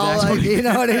 all, yeah, we're all exactly. like, you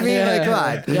know what I mean? Like, come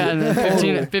on. Yeah, and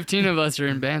then 15 of us are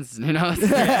in bands, you know?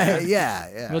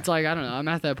 yeah. But it's like, I don't know. I'm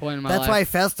at that point in my That's life. why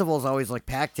festivals always look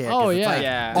packed here. 'cause Oh, it's yeah. like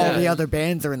Yeah. all Yeah. the other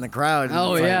bands are in the crowd. and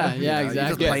Oh, it's like, yeah, you yeah, know, you're just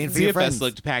exactly. playing for your friends. CFS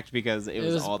looked packed because it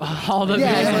was all the all the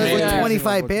Yeah, bands. there was like yeah.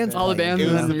 25 bands. All the playing, bands you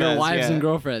It was know? and the your best, wives yeah. and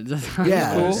girlfriends.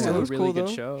 Yeah, Cool. it It was was a really cool, good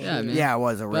though. show. Yeah, man. Yeah, it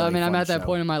was a really But I mean, I'm fun at that show.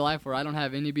 point in my life where I don't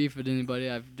have any beef with anybody.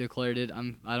 I've declared it.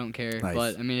 I don't care. Nice.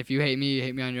 But I mean, if you hate me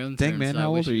on your own Dang terms. man, I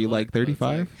how wish old are you? would, Like but it's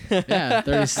 35? yeah,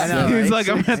 36. I know, He's right? like,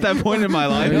 I'm at that point in my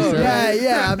life. I know, right?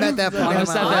 Yeah, I'm at that point. I'm in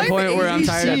just my at that life. point where I'm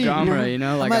tired of drama, you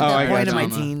know? Like I'm at Oh, that I point in got my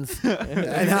drama. teens.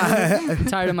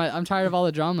 I'm tired of all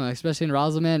the drama, especially in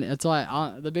Roswell, man. It's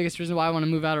why the biggest reason why I want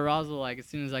to move out of Roswell like as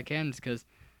soon as I can is because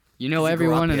you know You grew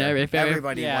everyone up and here. if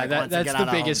everybody Yeah, like, that- wants to that's get the out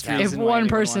of biggest hometown. if reason why one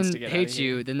anyone wants person to get out of hates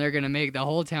here. you, then they're gonna make the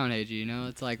whole town hate you. You know,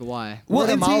 it's like why? Well, Word of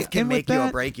and see, mouth can and with make you or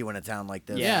that- break you in a town like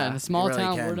this. Yeah, in a small really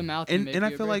town, can. word of mouth. Can make And I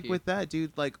you or feel break like you. with that,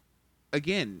 dude, like,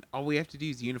 again, all we have to do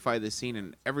is unify the scene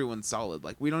and everyone's solid.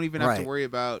 Like, we don't even have Right. to worry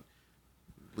about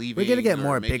leaving. We gotta get or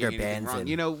more making bigger anything bands wrong. in.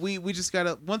 You know, we just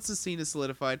gotta, once the scene is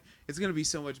solidified, it's gonna be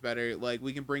so much better. Like,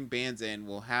 we can bring bands in.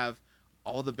 We'll have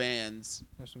all the bands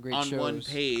There's some great on shows. one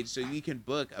page, so you can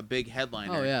book a big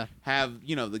headliner. Oh, yeah. Have,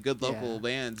 you know, the good local Yeah.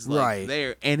 bands like Right.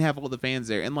 there, and have all the fans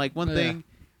there. And like one Oh, yeah. thing,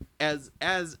 as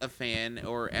a fan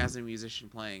or as a musician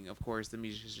playing, of course the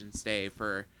musicians stay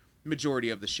for majority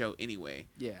of the show anyway.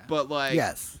 Yeah. But like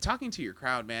Yes. talking to your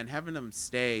crowd, man, having them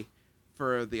stay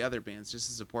for the other bands just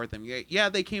to support them. Yeah,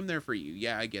 they came there for you.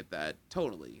 Yeah, I get that.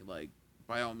 Totally. Like,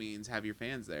 by all means, have your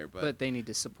fans there, but they need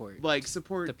to support. like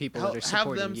support the people help, that are have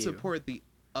supporting them you. support the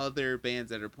other bands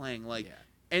that are playing, like, Yeah.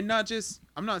 and not just,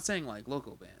 I'm not saying like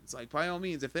local bands, like, by all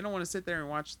means, if they don't want to sit there and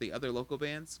watch the other local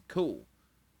bands, cool,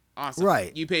 awesome,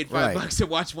 Right. you paid Right. $5 to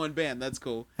watch one band, that's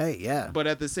cool. Hey, yeah. But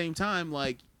at the same time,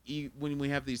 like, when we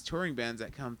have these touring bands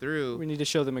that come through, We need to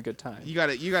show them a good time. you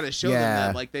gotta show them Yeah.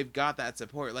 that like they've got that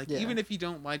support. Like, Yeah. even if you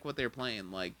don't like what they're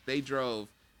playing, like, they drove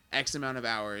X amount of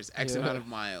hours, X Yeah. amount of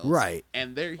miles, Right.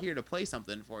 and they're here to play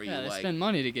something for you. Yeah, they like, spend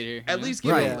money to get here. at you know? least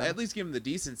give Right. them, at least give them the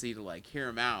decency to like hear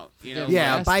them out. You know,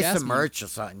 Yeah, Yeah, buy gas some money. merch or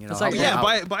something, you know. It's like- help yeah,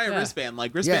 out. buy a Yeah. wristband.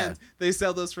 Like wristbands, they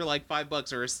sell those for like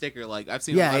 $5 or a sticker. Like I've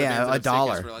seen Yeah, a lot yeah, of bands that a have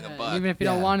dollar. stickers for like Yeah, a buck. even if you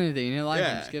Yeah. don't want anything, you know, like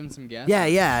Yeah. just give them some gas.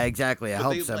 Yeah, exactly. It But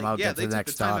helps they, them like, out yeah, get to they the took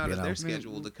next the time stop, out you of know. their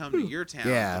schedule to come to your town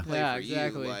Yeah. to play Yeah, for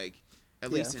exactly. you. Like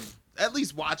at Yeah. least at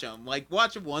least watch them. Like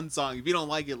watch one song. If you don't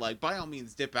like it, like by all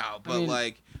means dip out. But mean,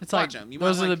 like It's watch like them. You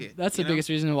those might are like the it. that's the you know? biggest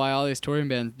reason why all these touring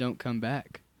bands don't come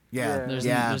back. Yeah, There's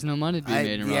yeah. there's no money to be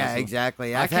made in yeah, Roswell.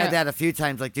 exactly. I I've had can't- that a few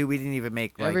times. Like, dude, we didn't even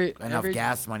make like enough every-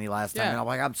 gas money last time. Yeah. And I'm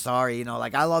like, I'm sorry, you know,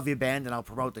 like I love your band and I'll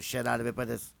promote the shit out of it, but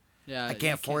it's Yeah, I you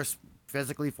can't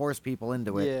physically force people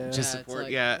into it. Yeah. Just Yeah, it's support.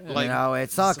 like- yeah, yeah. like you know,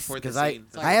 it sucks support the because I scene.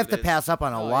 That's I have what to it is. pass up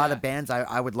on a Oh, lot yeah. of bands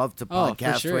I would love to Oh, for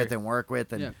podcast sure. with and work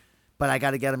with, and Yeah. but I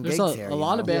got to get them There's gigs a here.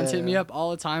 lot you of know? bands hit me Yeah. up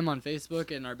all the time on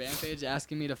Facebook and our band page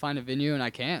asking me to find a venue, and I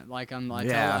can't. Like I'm like,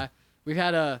 Yeah. we've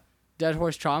had a Dead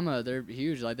Horse Trauma. They're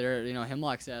huge. Like they're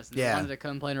Hemlock Cess. And Yeah. They wanted to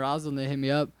come play in Roswell, and they hit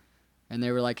me up, and they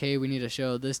were like, hey, we need a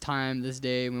show this time, this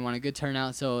day. And we want a good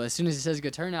turnout. So as soon as it says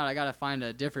good turnout, I gotta find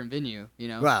a different venue. You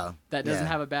know, Well, that doesn't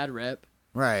yeah. have a bad rep.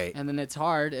 right. And then it's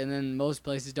hard. And then most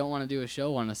places don't want to do a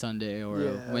show on a Sunday or a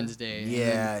Yeah. Wednesday. and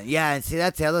then- Yeah, and see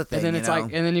that's the other thing. and then you it's know?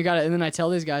 like, and then you got to, and then I tell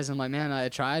these guys, I'm like, man, I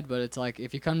tried, but it's like,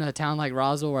 if you come to a town like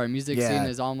Roswell where our music Yeah. scene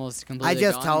is almost completely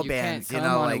just gone, tell you bands, can't you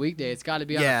come know, on like- a weekday. It's got to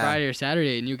be on Yeah. a Friday or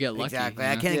Saturday, and you get lucky. exactly. you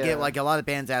I know? can't Yeah. get like a lot of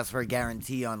bands ask for a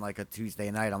guarantee on like a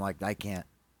Tuesday night. I'm like, I can't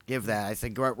give that. I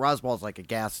said Roswell's like a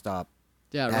gas stop.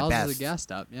 Yeah, at Roswell's best. a gas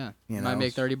stop. Yeah, You you might know.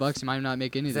 make $30. You might not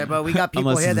make I anything. said, but we got people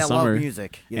Unless here it's that the love summer.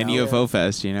 music. You And know? UFO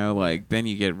Fest, you know, like then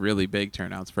you get really big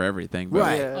turnouts for everything. But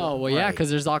Right. Yeah. Oh well, yeah, Right. because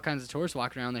there's all kinds of tourists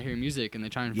walking around that hear music and they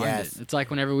try and find Yes. it. It's like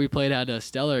whenever we played at a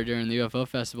Stellar during the UFO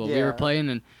festival, we Yeah. were playing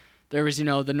and there was the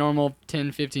normal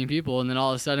 10, 15 people, and then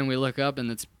all of a sudden we look up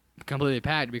and it's completely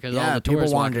packed because all Yeah, the people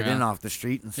tourists walking wandered in around. off the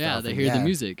street and stuff. Yeah, they and hear the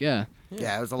music. Yeah.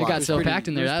 Yeah, it was a It lot. got of so pretty- packed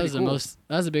in there. it was That was pretty the cool. most.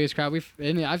 That was the biggest crowd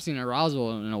I've seen at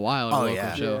Roswell in a while. At a Oh, local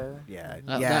yeah. show. Yeah,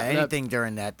 That- yeah. that- Anything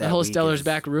during that. The whole week Stellar's is-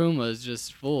 back room was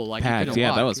just full. Like Packed, you couldn't yeah,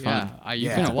 walk. that was fun. Yeah, you Yeah.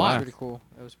 couldn't That was walk. pretty cool.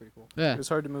 That was pretty cool. Yeah. It was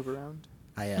hard to move around.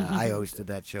 I hosted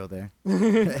that show there.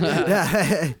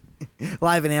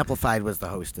 Live and Amplified was the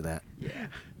host of that.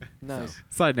 Nice.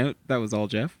 Side note, that was all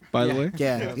Jeff, by the way.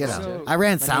 Yeah, you know, So- I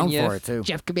ran My sound name, for Jeff. it too.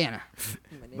 Jeff Cabana.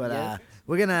 But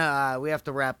we're gonna we have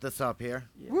to wrap this up here.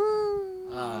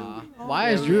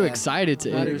 Why is Drew excited to?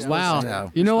 Yeah. Wow. Yeah.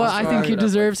 You know what? I think he Started up,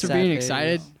 deserves like, for being sad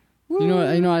excited. face. You know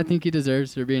what I think he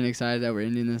deserves for being excited that we're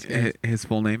ending this guy. His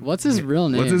full name. What's his real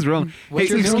name? What's his real name? What's Hey,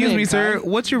 your middle excuse name, me, sir. Kai?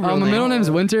 What's your real My name? middle name's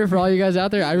Winter for all you guys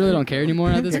out there. I really don't care anymore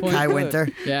at this point. Kai Winter.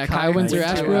 Yeah, Kai Winter Winter.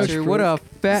 Ashbrook. What a It's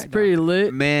fat pretty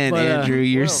lit. Man, But, Andrew,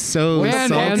 you're so Man,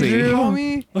 salty. Andrew. Call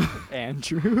me.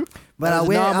 Andrew. But That is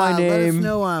wait, not my let us name.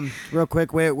 know real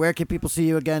quick where can people see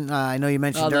you again? I know you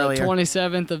mentioned The earlier.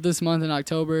 27th of this month in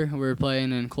October, we're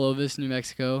playing in Clovis, New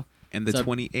Mexico. And the So-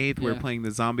 28th, we're yeah. playing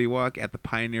the Zombie Walk at the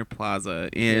Pioneer Plaza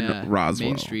in Yeah, Roswell.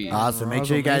 Main Street. Awesome. Make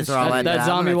sure you guys are all That, at that I'm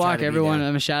zombie gonna try walk, to be everyone. there.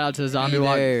 I'm a shout out to the zombie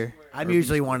walk. I'm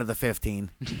usually one of the 15.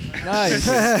 Nice.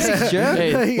 Thanks, Jeff.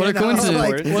 Hey, what a You know, coincidence!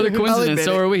 like, What a I'll coincidence! admit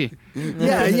So it. are we.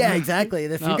 Yeah, exactly.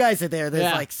 If No. you guys are there, there's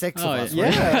Yeah. like 6 Oh, of us.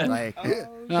 yeah. Like,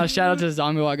 No, shout out to the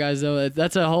zombie walk guys though.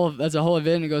 That's a whole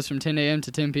event. It goes from 10 a.m.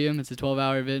 to 10 p.m. It's a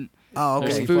 12-hour event. oh,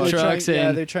 There's okay. food They're trucks trying,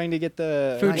 and they're trying to get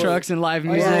the food Nice. trucks and live Oh,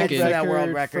 yeah, music. Yeah, it's it's and, that world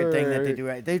record record thing that for- they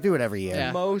do. They do it every year.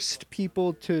 Yeah. most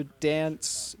people to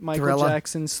dance Michael Thriller?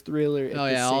 Jackson's Thriller. At Oh,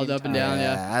 the yeah, all same up and time. down,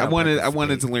 yeah. I don't wanted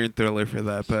participate. to learn Thriller for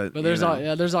that, but but there's you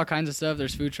know. there's all kinds of stuff.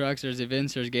 There's food trucks. There's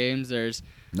events. There's games.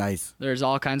 Nice. There's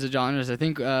all kinds of genres. I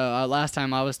think last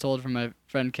time I was told from my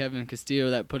friend Kevin Castillo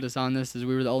that put us on this is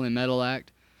we were the only metal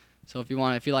act. So if you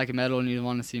like metal and you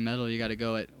want to see metal, you got to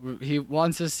go. He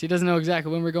wants us. He doesn't know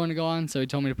exactly when we're going to go on, so he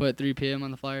told me to put 3 p.m.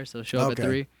 on the flyer. So show up at Okay.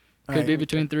 3. Could Alright. be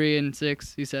between 3 and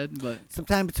 6. He said, but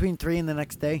Sometime between 3 and the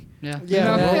next day. yeah, Yeah, You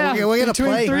know, well, We're gonna Between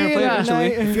play. 3 We're and gonna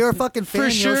play 9. If you're a fucking fan, for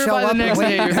you'll sure show by the up next and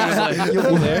day win. you're gonna play.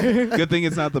 You'll be there. Good thing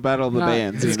it's not the Battle of the No,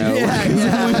 Bands, you know.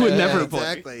 Yeah, we would never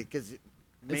play. Exactly. Cause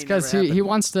It's because he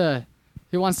wants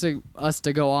us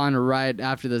to go on right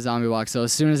after the zombie walk. So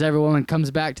as soon as everyone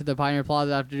comes back to the Pioneer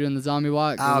Plaza after doing the zombie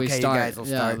walk, Ah, we okay, you start. guys will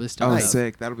yeah, start. we Oh, start. Nice.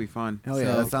 sick. That'll be fun. Hell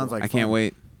yeah, So- that sounds like I can't fun.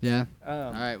 wait. Yeah. Um,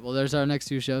 All right. Well, there's our next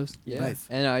 2 shows. Yeah. Nice.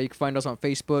 And you can find us on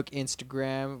Facebook,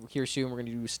 Instagram. Here soon, we're gonna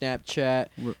do Snapchat,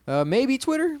 We're- maybe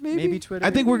Twitter, maybe Twitter.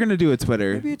 I think we're gonna do a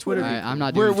Twitter. maybe a Twitter. All right, I'm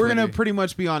not We're doing gonna Twitter. pretty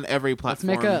much be on every Let's platform.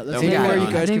 make a. that Let's we make Yeah, can you a.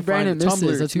 be guys I on. think can Brandon find missed Tumblr,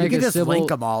 this. Let's too. You make can a just civil. link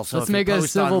them all. So let's if make you a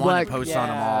post Sivol on one, Black- you post on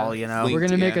them Yeah. all. You know. Link- We're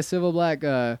gonna make yeah. a Sivol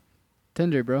Black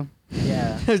Tinder, bro,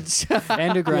 Yeah.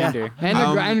 and a grinder. and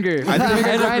a grinder. I think-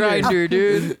 And a grinder,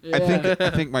 dude. I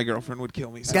think my girlfriend would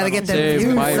kill me. So Gotta I get don't- them Same.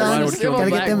 views, Mine son. would kill Gotta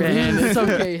me. get them band. views. It's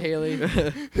okay, Haley.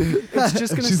 It's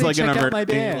just gonna She's say like in check a out my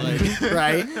murder game,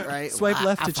 band. Right. Swipe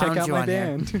left I to check found out you my on here.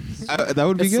 band. That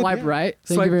would be good. Swipe right.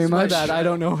 Thank Swipe- you very my much. bad, I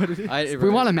don't know what it is. We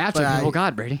want to match But with I- people.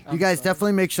 God, Brady. You guys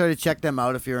definitely make sure to check them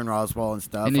out if you're in Roswell and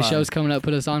stuff. Any shows coming up?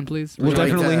 Put us on, please. We'll We'd like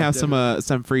definitely to- have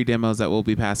some free demos that we'll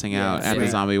be passing out at the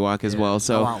sweet. Zombie Walk as well. I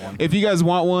So want one. if you guys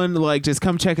want one, like just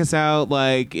come check us out.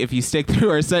 Like if you stick through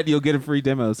our set, you'll get a free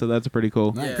demo. So that's pretty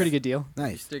cool. Nice. Pretty good deal.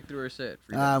 Nice. Stick through our set.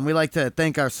 We like to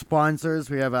thank our sponsors.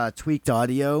 We have Tweaked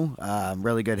Audio,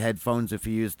 really good headphones. If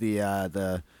you use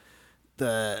if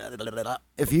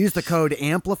you use the code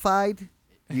Amplified,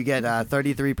 you get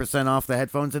 33% off the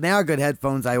headphones, and they are good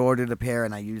headphones. I ordered a pair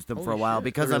and I used them for a Holy while shit.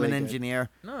 because They're I'm an really good. engineer.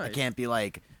 I Nice. can't be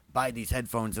like buy these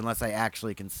headphones unless I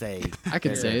actually can say. I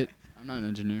can say it. I'm not an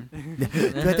engineer.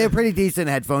 But they're pretty decent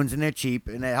headphones and they're cheap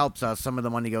and it helps us. Some of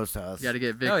the money goes to us. You gotta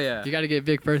get Vic. Oh, yeah. You gotta get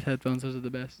Vic Firth headphones. Those are the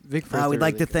best. Vic We'd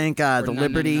like to thank the For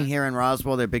Liberty $9.99. here in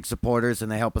Roswell. They're big supporters,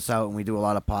 and they help us out, and we do a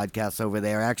lot of podcasts over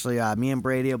there. Actually, me and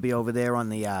Brady will be over there on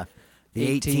the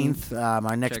 18th.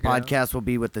 Our next Check it out. podcast will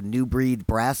be with the New Breed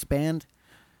Brass Band.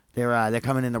 They're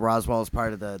coming into Roswell as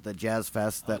part of the Jazz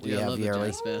Fest that we Dude, I have love the yearly.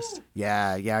 Jazz Fest.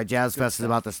 Yeah, our Jazz Fest is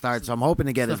about to start, so I'm hoping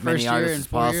to get It's as the many first year artists in as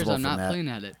 4 years possible I'm from not that. playing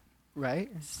at it. Right?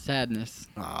 Sadness.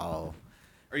 Oh,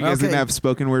 Are you guys Okay. gonna have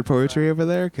spoken word poetry over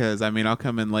there? Because I mean, I'll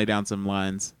come and lay down some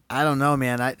lines. I don't know,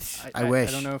 man. I wish.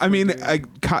 I don't know if I we mean, do.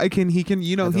 Kai can he can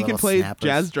Have the he can little play snappers.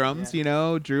 jazz drums. You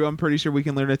know, Drew. I'm pretty sure we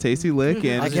can learn a tasty lick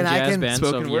and I can-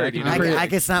 spoken word. You know? I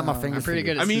can snap my fingers. I'm pretty for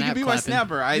good you. at I mean, you snap can be my clapping.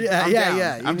 snapper. I'm Yeah, down. You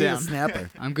I'm need a down. snapper.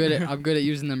 I'm good at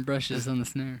using them brushes on the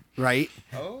snare. Right.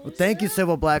 Well, thank you,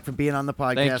 Sivol Black, for being on the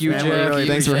podcast. Thank you, man. We Jeff. really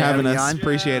Thanks for appreciate having you us. on.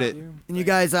 Appreciate it. And you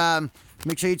guys,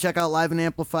 make sure you check out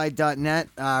liveandamplified.net,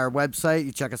 our website.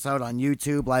 You check us out on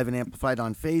YouTube, Live and Amplified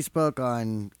on Facebook,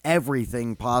 on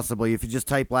everything possible. If you just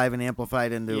type Live and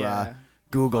Amplified into Yeah.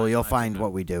 Google, you'll find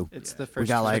what we do. It's the We first.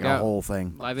 got like check a out. whole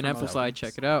thing. Live and Amplified.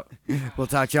 Check it out. We'll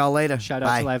talk to y'all later. Shout out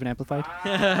Bye. to Live and Amplified.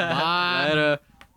 Bye. Later.